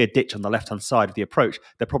there's a clear ditch on the left-hand side of the approach,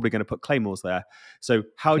 they're probably going to put claymores there. So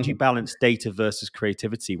how do you balance data versus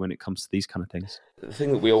creativity when it comes to these kind of things? The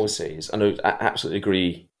thing that we always say is, I absolutely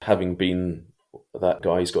agree, having been that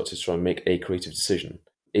guy who's got to try and make a creative decision,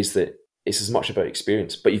 is that it's as much about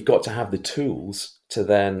experience, but you've got to have the tools to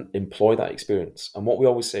then employ that experience. And what we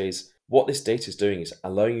always say is, what this data is doing is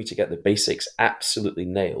allowing you to get the basics absolutely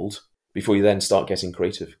nailed before you then start getting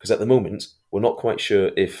creative. Because at the moment, we're not quite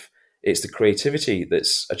sure if it's the creativity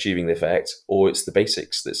that's achieving the effect or it's the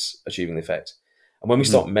basics that's achieving the effect. And when we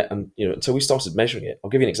start, until we started measuring it, I'll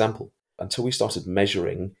give you an example. Until we started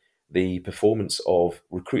measuring the performance of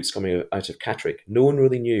recruits coming out of Catterick, no one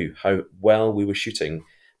really knew how well we were shooting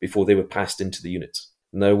before they were passed into the unit.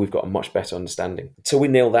 Now we've got a much better understanding. Until we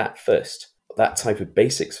nail that first, that type of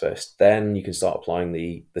basics first, then you can start applying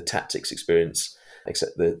the tactics experience,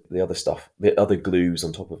 except the other stuff, the other glues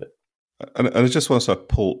on top of it. And I just want to sort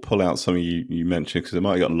of pull out something you mentioned, because it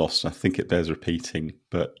might have gotten lost, and I think it bears repeating,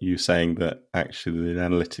 but you're saying that actually the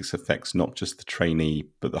analytics affects not just the trainee,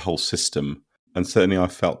 but the whole system. And certainly I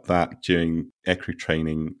felt that during aircrew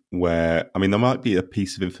training, where, there might be a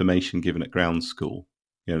piece of information given at ground school,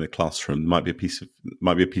 in the classroom, there might be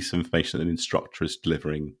a piece of information that an instructor is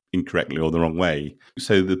delivering incorrectly or the wrong way.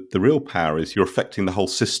 So the real power is you're affecting the whole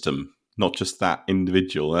system, not just that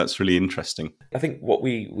individual. That's really interesting. I think what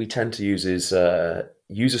we tend to use is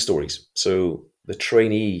user stories. So the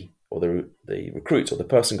trainee or the recruit or the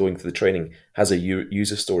person going through the training has a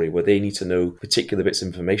user story where they need to know particular bits of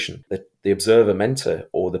information. That the observer mentor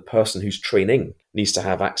or the person who's training needs to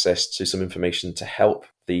have access to some information to help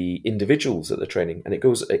the individuals that they're training. And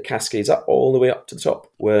it cascades up all the way up to the top,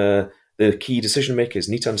 where The key decision makers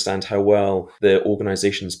need to understand how well their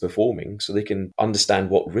organisation is performing so they can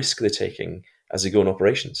understand what risk they're taking as they go on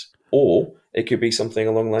operations. Or it could be something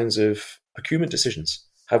along the lines of procurement decisions.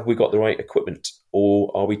 Have we got the right equipment?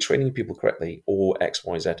 Or are we training people correctly? Or X,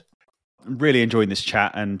 Y, Z? Really enjoying this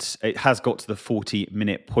chat, and it has got to the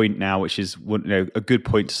 40-minute point now, which is a good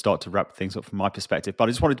point to start to wrap things up from my perspective. But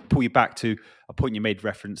I just wanted to pull you back to a point you made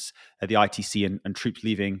reference at the ITC and troops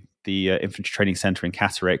leaving the infantry training centre in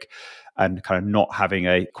Catterick and kind of not having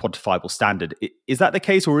a quantifiable standard. Is that the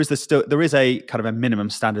case, or is there is a kind of a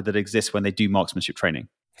minimum standard that exists when they do marksmanship training?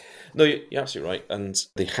 No, you're absolutely right, and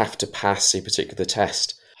they have to pass a particular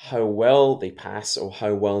test. How well they pass or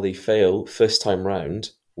how well they fail first time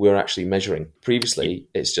round, we're actually measuring. Previously,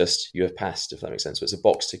 it's just you have passed, if that makes sense. So it's a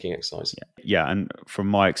box ticking exercise. Yeah, and from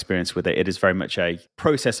my experience with it, it is very much a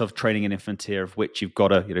process of training an infantry of which you've got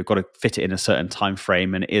to fit it in a certain time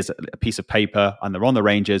frame, and it is a piece of paper, and they're on the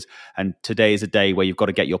ranges. And today is a day where you've got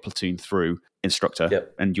to get your platoon through, instructor,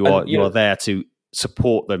 and you are there to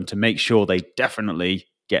support them to make sure they definitely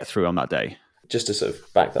get through on that day. Just to sort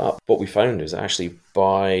of back that up, what we found is actually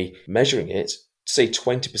by measuring it, say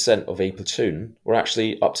 20% of a platoon were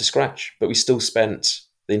actually up to scratch, but we still spent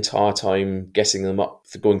the entire time getting them up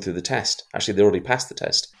for going through the test. Actually, they already passed the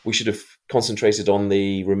test. We should have concentrated on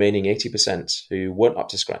the remaining 80% who weren't up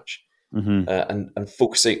to scratch, and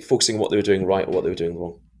focusing what they were doing right or what they were doing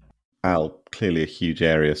wrong. Al, clearly a huge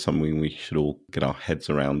area, something we should all get our heads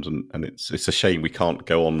around, and it's a shame we can't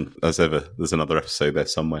go on as ever. There's another episode there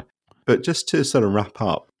somewhere. But just to sort of wrap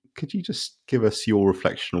up, could you just give us your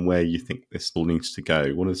reflection on where you think this all needs to go?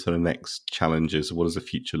 What are the sort of next challenges? What does the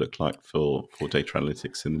future look like for data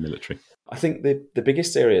analytics in the military? I think the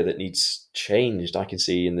biggest area that needs changed, I can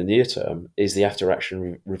see in the near term, is the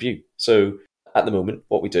after-action review. So at the moment,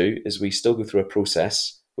 what we do is we still go through a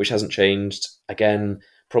process which hasn't changed, again,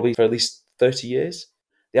 probably for at least 30 years.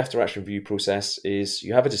 The after-action review process is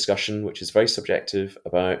you have a discussion which is very subjective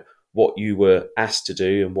about what you were asked to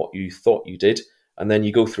do and what you thought you did, and then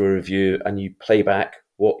you go through a review and you play back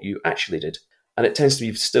what you actually did. And it tends to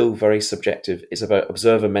be still very subjective. It's about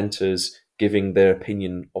observer mentors giving their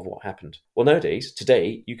opinion of what happened. Well, nowadays,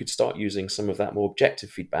 today, you could start using some of that more objective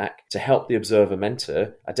feedback to help the observer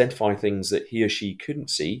mentor identify things that he or she couldn't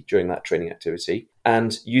see during that training activity,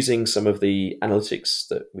 and using some of the analytics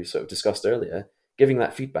that we sort of discussed earlier, giving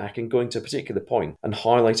that feedback and going to a particular point and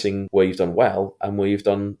highlighting where you've done well and where you've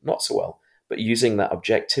done not so well. But using that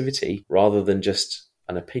objectivity rather than just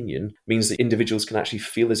an opinion means that individuals can actually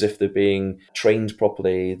feel as if they're being trained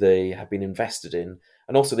properly, they have been invested in,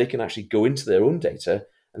 and also they can actually go into their own data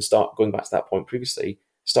and start going back to that point previously,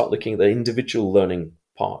 start looking at the individual learning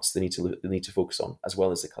parts they need to focus on as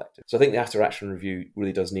well as the collective. So I think the after-action review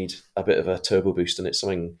really does need a bit of a turbo boost, and it's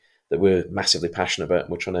something that we're massively passionate about and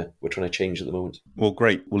we're trying to change at the moment. Well,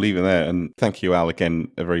 great. We'll leave it there. And thank you, Al, again,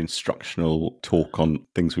 a very instructional talk on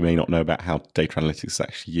things we may not know about how data analytics is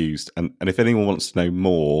actually used. And if anyone wants to know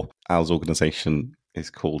more, Al's organisation is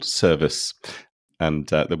called Service. And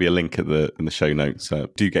there'll be a link in the show notes.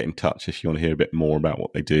 Do get in touch if you want to hear a bit more about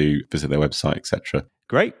what they do, visit their website, etc.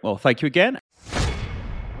 Great. Well, thank you again.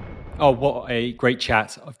 Oh, what a great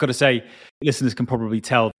chat. I've got to say, listeners can probably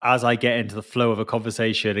tell as I get into the flow of a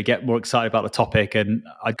conversation, I get more excited about the topic and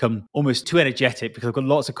I become almost too energetic because I've got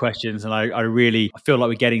lots of questions and I feel like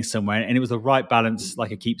we're getting somewhere. And it was the right balance,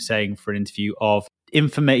 like I keep saying, for an interview of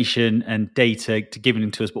information and data to giving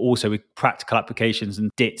to us, but also with practical applications and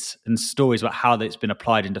DITs and stories about how that's been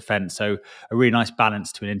applied in defense. So a really nice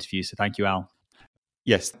balance to an interview. So thank you, Al.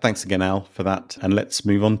 Yes, thanks again, Al, for that. And let's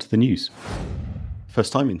move on to the news.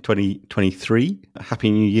 First time in 2023.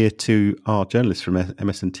 Happy New Year to our journalist from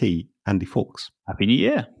MS&T, Andy Fawkes. Happy New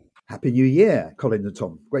Year. Happy New Year, Colin and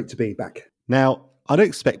Tom. Great to be back. Now, I don't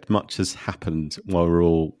expect much has happened while we're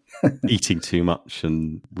all eating too much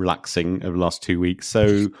and relaxing over the last 2 weeks.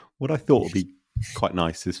 So what I thought would be quite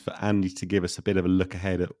nice is for Andy to give us a bit of a look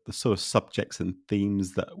ahead at the sort of subjects and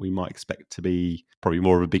themes that we might expect to be probably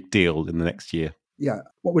more of a big deal in the next year. Yeah,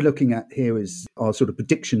 what we're looking at here is our sort of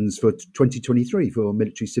predictions for 2023 for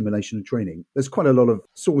military simulation and training. There's quite a lot of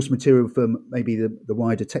source material from maybe the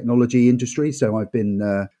wider technology industry. So I've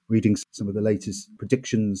been reading some of the latest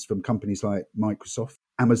predictions from companies like Microsoft,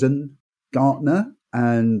 Amazon, Gartner,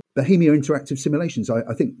 and Bohemia Interactive Simulations.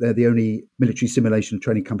 I think they're the only military simulation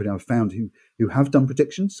training company I've found who have done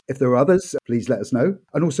predictions. If there are others, please let us know.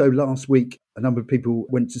 And also last week, a number of people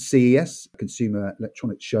went to CES, Consumer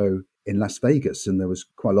Electronics Show in Las Vegas, and there was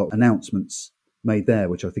quite a lot of announcements made there,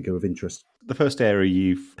 which I think are of interest. The first area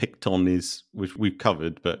you've picked on is, which we've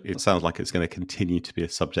covered, but it sounds like it's going to continue to be a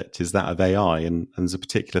subject, is that of AI. And there's a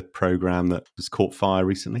particular program that has caught fire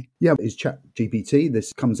recently. Yeah, it's ChatGPT.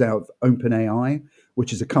 This comes out of OpenAI,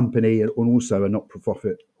 which is a company and also a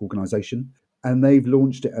not-for-profit organization. And they've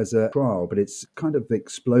launched it as a trial, but it's kind of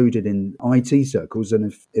exploded in IT circles.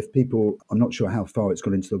 And if people, I'm not sure how far it's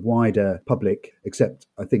gone into the wider public, except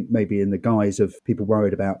I think maybe in the guise of people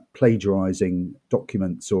worried about plagiarizing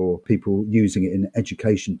documents or people using it in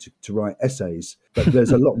education to write essays. But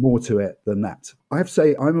there's a lot more to it than that. I have to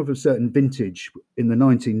say, I'm of a certain vintage in the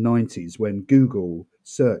 1990s when Google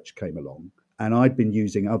search came along. And I'd been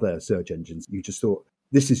using other search engines. You just thought,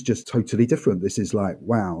 this is just totally different. This is like,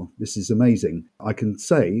 wow, this is amazing. I can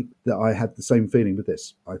say that I had the same feeling with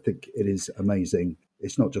this. I think it is amazing.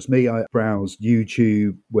 It's not just me. I browse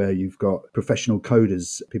YouTube where you've got professional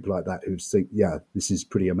coders, people like that who think, yeah, this is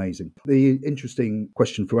pretty amazing. The interesting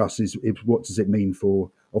question for us is what does it mean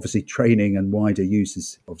for obviously training and wider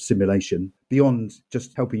uses of simulation beyond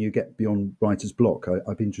just helping you get beyond writer's block?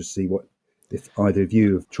 I'd be interested to see if either of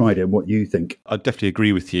you have tried it and what you think. I definitely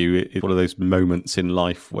agree with you. It's one of those moments in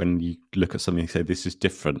life when you look at something and say, this is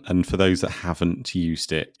different. And for those that haven't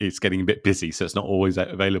used it, it's getting a bit busy, so it's not always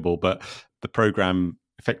available. But the program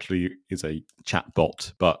effectively is a chat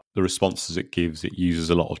bot, but the responses it gives, it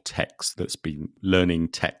uses a lot of text that's been learning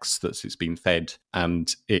text it's been fed,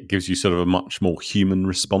 and it gives you sort of a much more human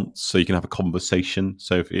response, so you can have a conversation.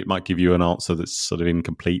 So if it might give you an answer that's sort of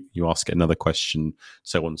incomplete, you ask it another question,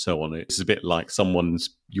 so on and so on. It's a bit like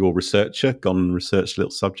your researcher gone and researched a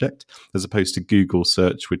little subject, as opposed to Google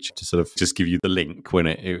search, which to sort of just give you the link when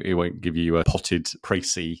it won't give you a potted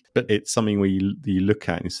précis. But it's something where you look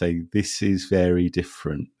at and you say, this is very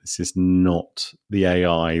different. This is not the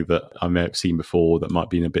AI that I may have seen before that might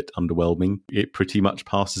be a bit underwhelming. It pretty much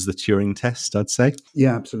passes the Turing test, I'd say.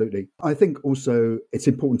 Yeah, absolutely. I think also it's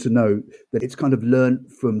important to note that it's kind of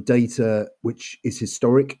learned from data which is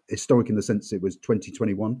historic in the sense it was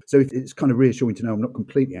 2021. So it's kind of reassuring to know I'm not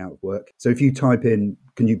completely out of work. So if you type in,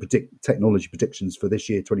 can you predict technology predictions for this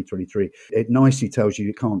year, 2023, it nicely tells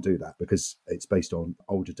you can't do that because it's based on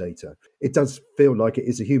older data. It does feel like it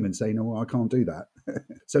is a human saying, no, I can't do that.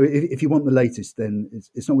 So if you want the latest, then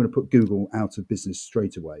it's not going to put Google out of business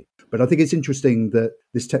straight away. But I think it's interesting that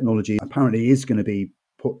this technology apparently is going to be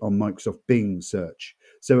put on Microsoft Bing search.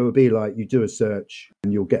 So it will be like you do a search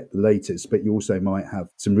and you'll get the latest, but you also might have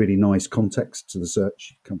some really nice context to the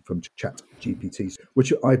search come from ChatGPT,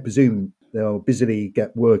 which I presume they'll busily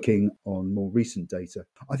get working on more recent data.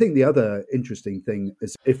 I think the other interesting thing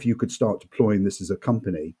is if you could start deploying this as a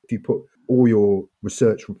company, if you put all your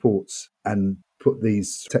research reports and put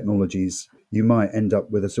these technologies, you might end up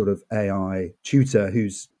with a sort of AI tutor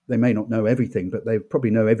they may not know everything, but they probably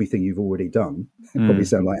know everything you've already done. It probably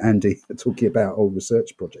sound like Andy talking about old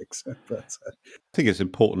research projects. But I think it's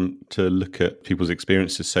important to look at people's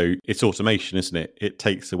experiences. So it's automation, isn't it? It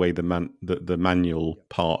takes away the manual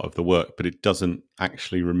part of the work, but it doesn't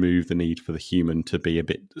actually remove the need for the human to be a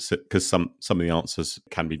bit, because some of the answers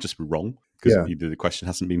can be just wrong because either the question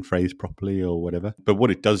hasn't been phrased properly or whatever. But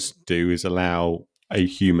what it does do is allow a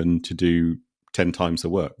human to do 10 times the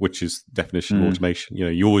work, which is the definition of automation.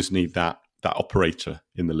 You always need that operator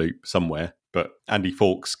in the loop somewhere. But Andy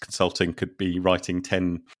Fawkes consulting could be writing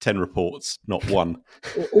 10 reports, not one.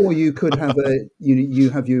 Or you could have you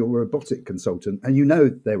have your robotic consultant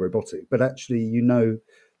and they're robotic, but actually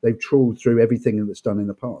they've trawled through everything that's done in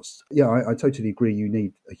the past. Yeah, I totally agree you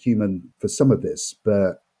need a human for some of this,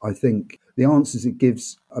 but I think the answers it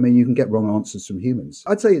gives, you can get wrong answers from humans.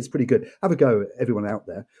 I'd say it's pretty good. Have a go, everyone out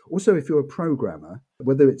there. Also, if you're a programmer,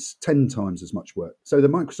 whether it's 10 times as much work. So the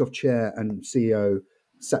Microsoft chair and CEO,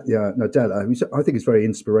 Satya Nadella, who I think is very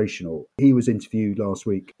inspirational. He was interviewed last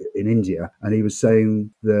week in India, and he was saying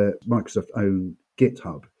that Microsoft own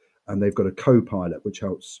GitHub, and they've got a co-pilot which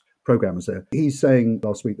helps programmers there. He's saying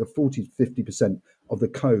last week that 40 to 50% of the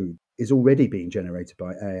code is already being generated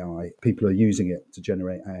by AI. People are using it to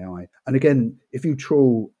generate AI. And again, if you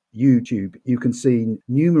trawl YouTube, you can see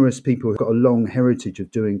numerous people who've got a long heritage of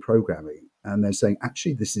doing programming. And they're saying,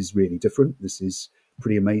 actually, this is really different. This is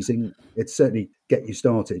pretty amazing. It's certainly get you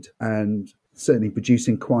started and certainly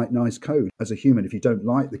producing quite nice code. As a human, if you don't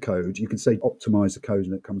like the code, you can say optimize the code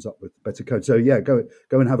and it comes up with better code. So yeah, go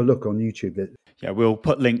and have a look on YouTube. Yeah, we'll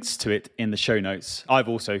put links to it in the show notes. I've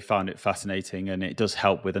also found it fascinating, and it does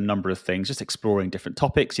help with a number of things, just exploring different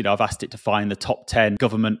topics. I've asked it to find the top 10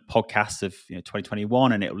 government podcasts of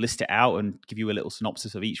 2021, and it'll list it out and give you a little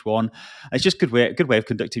synopsis of each one. And it's just a good way of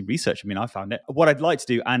conducting research. I found it. What I'd like to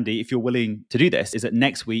do, Andy, if you're willing to do this, is that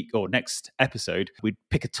next week or next episode, we'd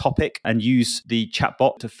pick a topic and use the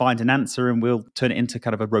chatbot to find an answer, and we'll turn it into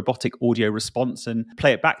kind of a robotic audio response and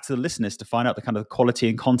play it back to the listeners to find out the kind of quality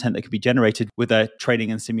and content that can be generated with a training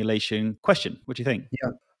and simulation question. What do you think?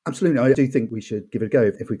 Yeah, absolutely. I do think we should give it a go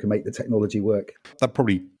if we can make the technology work. That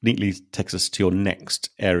probably neatly takes us to your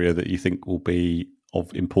next area that you think will be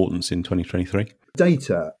of importance in 2023.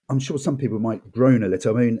 Data. I'm sure some people might groan a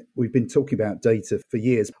little. We've been talking about data for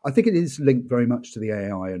years. I think it is linked very much to the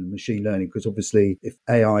AI and machine learning, because obviously if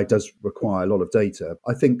AI does require a lot of data,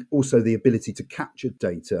 I think also the ability to capture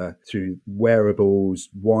data through wearables,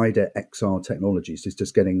 wider XR technologies is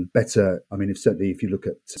just getting better. Certainly if you look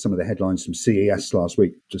at some of the headlines from CES last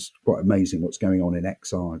week, just quite amazing what's going on in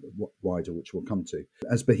XR wider, which we'll come to.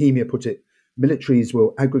 As Bohemia put it, militaries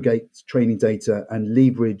will aggregate training data and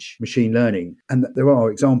leverage machine learning. And there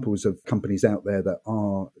are examples of companies out there that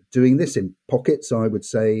are doing this in pockets, I would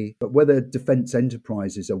say. But whether defence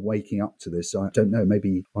enterprises are waking up to this, I don't know.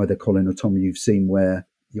 Maybe either Colin or Tom, you've seen where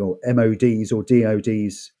your MODs or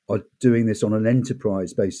DODs are doing this on an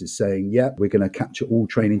enterprise basis, saying, yeah, we're going to capture all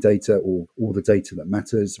training data or all the data that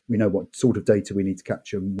matters. We know what sort of data we need to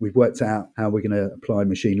capture. We've worked out how we're going to apply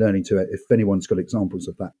machine learning to it, if anyone's got examples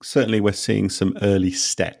of that. Certainly we're seeing some early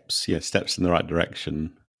steps in the right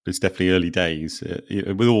direction. It's definitely early days.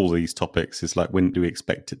 With all these topics, it's like, when do we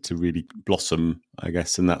expect it to really blossom, I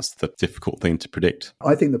guess, and that's the difficult thing to predict.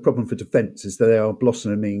 I think the problem for defence is that they are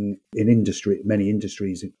blossoming in many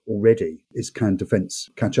industries already. Can defence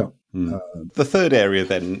catch up? The third area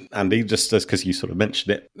then, Andy, just because you sort of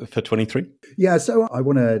mentioned it, for 23? Yeah, so I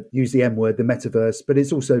want to use the M word, the metaverse, but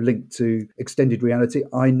it's also linked to extended reality.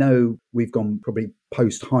 I know we've gone probably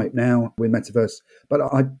post-hype now with metaverse, but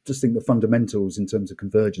I just think the fundamentals in terms of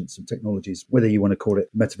convergence of technologies, whether you want to call it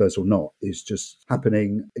metaverse or not, is just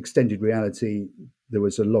happening. Extended reality, there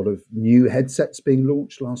was a lot of new headsets being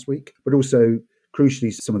launched last week, but also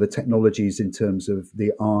crucially, some of the technologies in terms of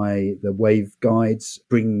the waveguides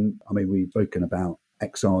we've spoken about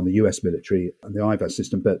XR and the US military and the IVAS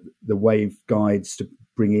system, but the waveguides to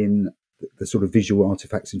bring in the sort of visual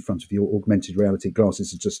artifacts in front of your augmented reality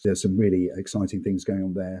glasses, there's some really exciting things going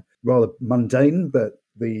on there. Rather mundane, but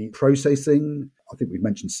the processing, I think we've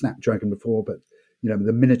mentioned Snapdragon before, but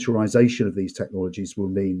the miniaturization of these technologies will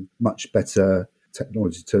mean much better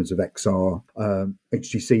technology in terms of XR.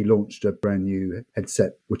 HTC launched a brand new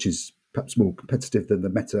headset, which is perhaps more competitive than the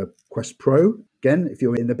Meta Quest Pro. Again, if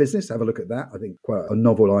you're in the business, have a look at that. I think quite a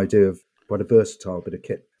novel idea of quite a versatile bit of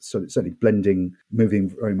kit. So it's certainly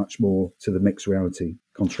moving very much more to the mixed reality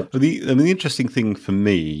construct. The interesting thing for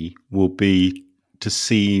me will be to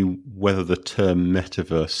see whether the term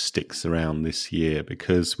metaverse sticks around this year,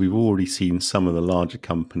 because we've already seen some of the larger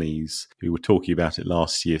companies who were talking about it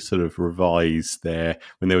last year sort of revise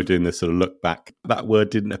when they were doing this sort of look back. That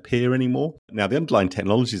word didn't appear anymore. Now, the underlying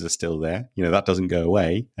technologies are still there. That doesn't go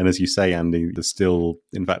away. And as you say, Andy,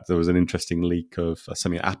 there was an interesting leak of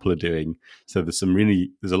something that Apple are doing. So there's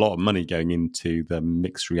a lot of money going into the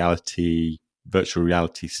mixed reality, virtual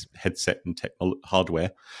reality headset and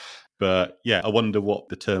hardware. But yeah, I wonder what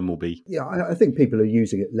the term will be. Yeah, I think people are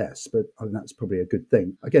using it less, but I think that's probably a good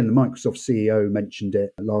thing. Again, the Microsoft CEO mentioned it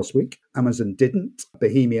last week. Amazon didn't.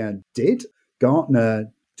 Bohemia did.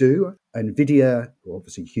 Gartner do. NVIDIA,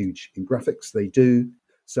 obviously huge in graphics, they do.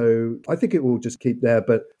 So I think it will just keep there,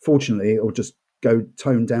 but fortunately it will just go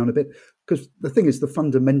tone down a bit. Because the thing is, the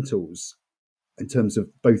fundamentals in terms of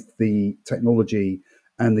both the technology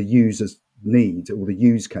and the user's need, or the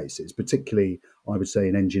use cases, particularly I would say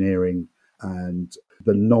in engineering and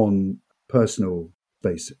the non-personal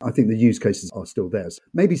space, I think the use cases are still there.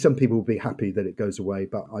 Maybe some people will be happy that it goes away,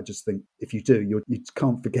 but I just think if you do, you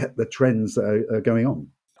can't forget the trends that are going on.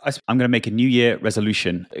 I'm going to make a New Year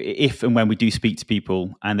resolution. If and when we do speak to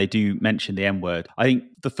people and they do mention the M word, I think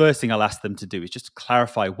the first thing I'll ask them to do is just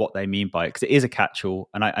clarify what they mean by it, because it is a catch-all.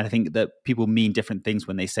 And I think that people mean different things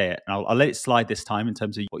when they say it. And I'll let it slide this time in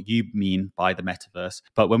terms of what you mean by the metaverse.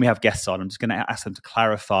 But when we have guests on, I'm just going to ask them to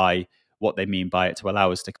clarify what they mean by it to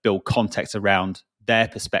allow us to build context around their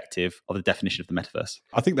perspective of the definition of the metaverse.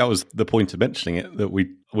 I think that was the point of mentioning it, that we're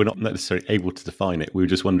not necessarily able to define it. We were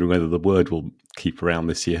just wondering whether the word will keep around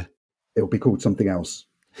this year. It'll be called something else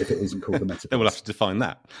if it isn't called the metaverse. Then we'll have to define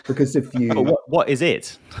that. Because if you... what is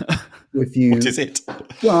it? if you, What is it?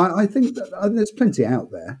 Well, I think that there's plenty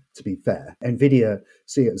out there, to be fair. NVIDIA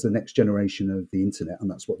see it as the next generation of the internet, and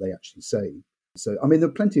that's what they actually say. So, I mean, there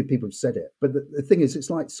are plenty of people who've said it. But the thing is, it's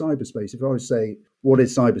like cyberspace. If I was to say, what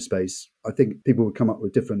is cyberspace? I think people would come up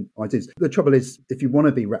with different ideas. The trouble is, if you want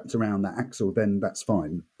to be wrapped around that axle, then that's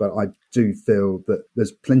fine. But I do feel that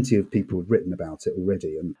there's plenty of people who've written about it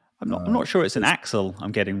already. And I'm not sure it's an axle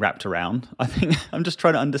I'm getting wrapped around. I think I'm just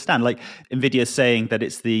trying to understand. Like NVIDIA saying that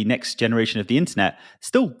it's the next generation of the internet.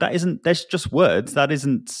 Still, that's just words. That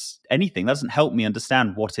isn't anything. That doesn't help me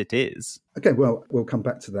understand what it is. Okay, well, we'll come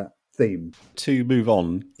back to that theme. To move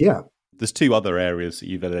on, Yeah. there's two other areas that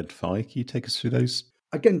you've identified. Can you take us through those?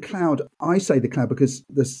 Again, cloud, I say the cloud because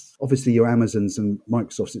there's obviously your Amazons and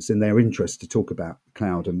Microsofts, it's in their interest to talk about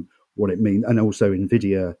cloud and what it means. And also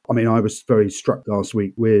NVIDIA. I mean, I was very struck last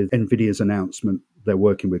week with NVIDIA's announcement. They're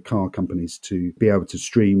working with car companies to be able to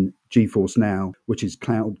stream GeForce Now, which is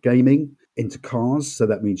cloud gaming, into cars. So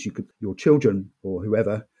that means your children or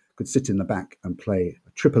whoever could sit in the back and play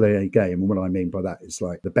a AAA game. And what I mean by that is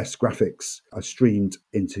like the best graphics are streamed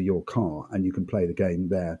into your car and you can play the game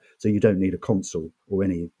there. So you don't need a console or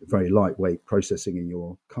any very lightweight processing in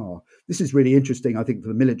your car. This is really interesting, I think, for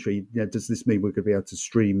the military. Does this mean we're going to be able to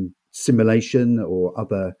stream simulation or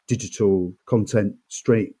other digital content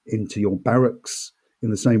straight into your barracks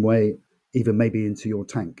in the same way, even maybe into your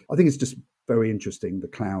tank? I think it's just very interesting, the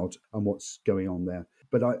cloud and what's going on there.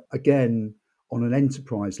 But again, on an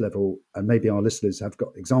enterprise level, and maybe our listeners have got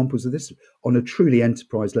examples of this, on a truly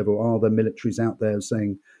enterprise level, are there militaries out there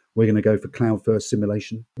saying, we're going to go for cloud-first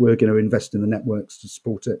simulation, we're going to invest in the networks to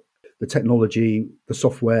support it, the technology, the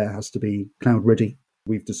software has to be cloud-ready.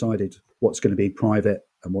 We've decided what's going to be private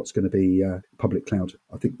and what's going to be public cloud.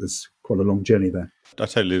 I think there's quite a long journey there. I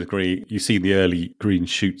totally agree. You see the early green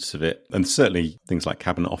shoots of it, and certainly things like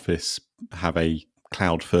Cabinet Office have a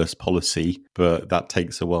cloud-first policy, but that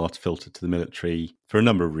takes a while to filter to the military for a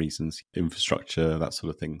number of reasons, infrastructure, that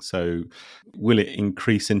sort of thing. So will it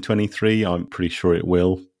increase in 23? I'm pretty sure it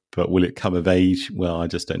will, but will it come of age? Well, I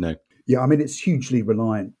just don't know. Yeah, I mean, it's hugely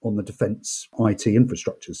reliant on the defence IT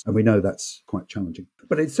infrastructures, and we know that's quite challenging.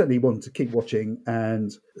 But it's certainly one to keep watching, and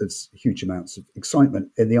there's huge amounts of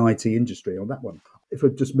excitement in the IT industry on that one. If we're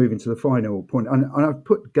just moving to the final point, and I've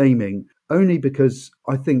put gaming only because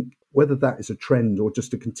I think whether that is a trend or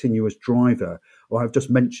just a continuous driver, or I've just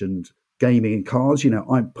mentioned gaming in cars,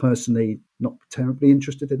 I'm personally not terribly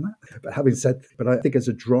interested in that. But having said, but I think as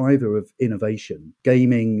a driver of innovation,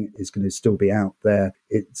 gaming is going to still be out there.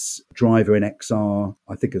 It's a driver in XR,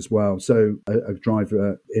 I think, as well. So a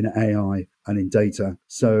driver in AI and in data.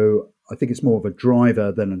 So I think it's more of a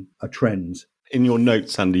driver than a trend. In your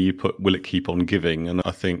notes, Andy, you put, will it keep on giving? And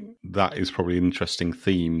I think that is probably an interesting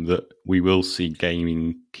theme, that we will see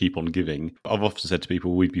gaming keep on giving. I've often said to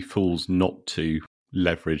people, we'd be fools not to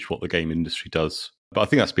leverage what the game industry does. But I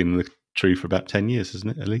think that's been true for about 10 years,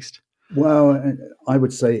 isn't it, at least? Well, I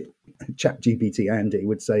would say ChatGPT Andy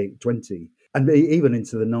would say 20. And even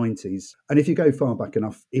into the 90s. And if you go far back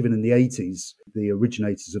enough, even in the 80s, the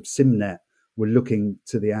originators of SimNet were looking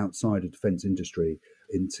to the outside of defence industry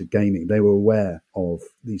into gaming. They were aware of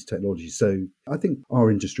these technologies. So I think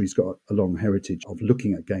our industry's got a long heritage of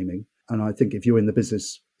looking at gaming. And I think if you're in the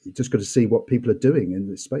business, you just got to see what people are doing in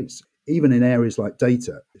this space. Even in areas like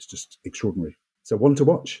data, it's just extraordinary. So one to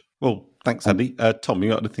watch. Well, thanks, Andy. Tom, you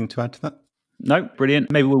got anything to add to that? No,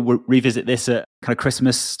 brilliant. Maybe we'll revisit this at kind of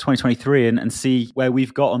Christmas 2023 and see where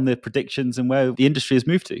we've got on the predictions and where the industry has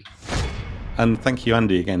moved to. And thank you,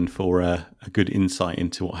 Andy, again, for a good insight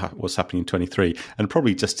into what's happening in 23. And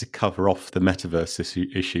probably just to cover off the metaverse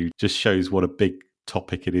issue, just shows what a big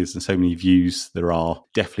topic it is and so many views there are.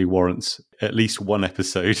 Definitely warrants at least one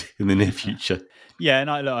episode in the near future. Yeah,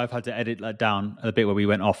 and I've had to edit that down a bit where we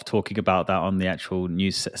went off talking about that on the actual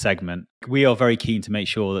news segment. We are very keen to make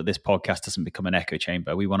sure that this podcast doesn't become an echo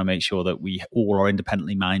chamber. We want to make sure that we all are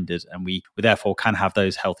independently minded and we therefore can have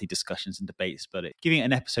those healthy discussions and debates. But giving it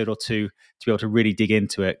an episode or two to be able to really dig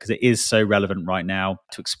into it, because it is so relevant right now,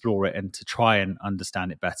 to explore it and to try and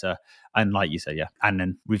understand it better. And like you said, yeah, and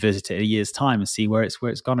then revisit it in a year's time and see where it's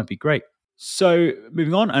gone to be great. So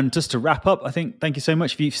moving on, and just to wrap up, I think thank you so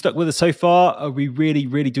much if you've stuck with us so far. We really,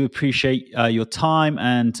 really do appreciate your time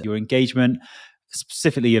and your engagement,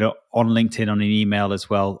 specifically on LinkedIn, on an email as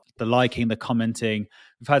well. The liking, the commenting.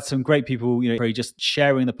 We've had some great people, just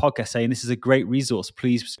sharing the podcast, saying this is a great resource.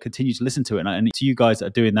 Please continue to listen to it. And to you guys that are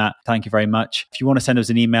doing that, thank you very much. If you want to send us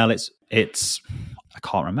an email, it's I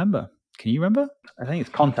can't remember. Can you remember? I think it's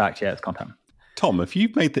contact. Yeah, it's contact. Tom, if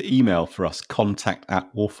you've made the email for us,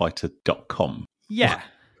 contact@warfighter.com. Yeah.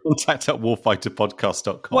 Contact at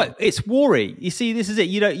warfighterpodcast.com. What? It's Wary. You see, this is it.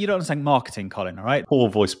 You don't understand marketing, Colin, all right? Poor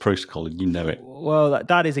voice protocol, and you know it. Well,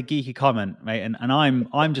 that is a geeky comment, mate. And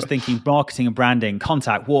I'm just thinking marketing and branding,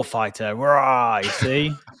 contact Warfighter. Rah, you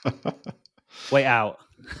see? Wait out.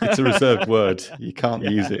 It's a reserved word. You can't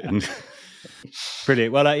use it.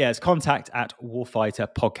 Brilliant. Well, it's contact at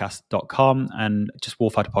warfighterpodcast.com and just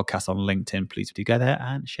Warfighter Podcast on LinkedIn. Please do go there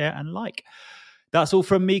and share and like. That's all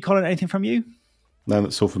from me, Colin. Anything from you? No,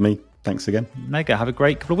 that's all for me. Thanks again. Mega. Have a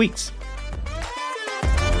great couple of weeks.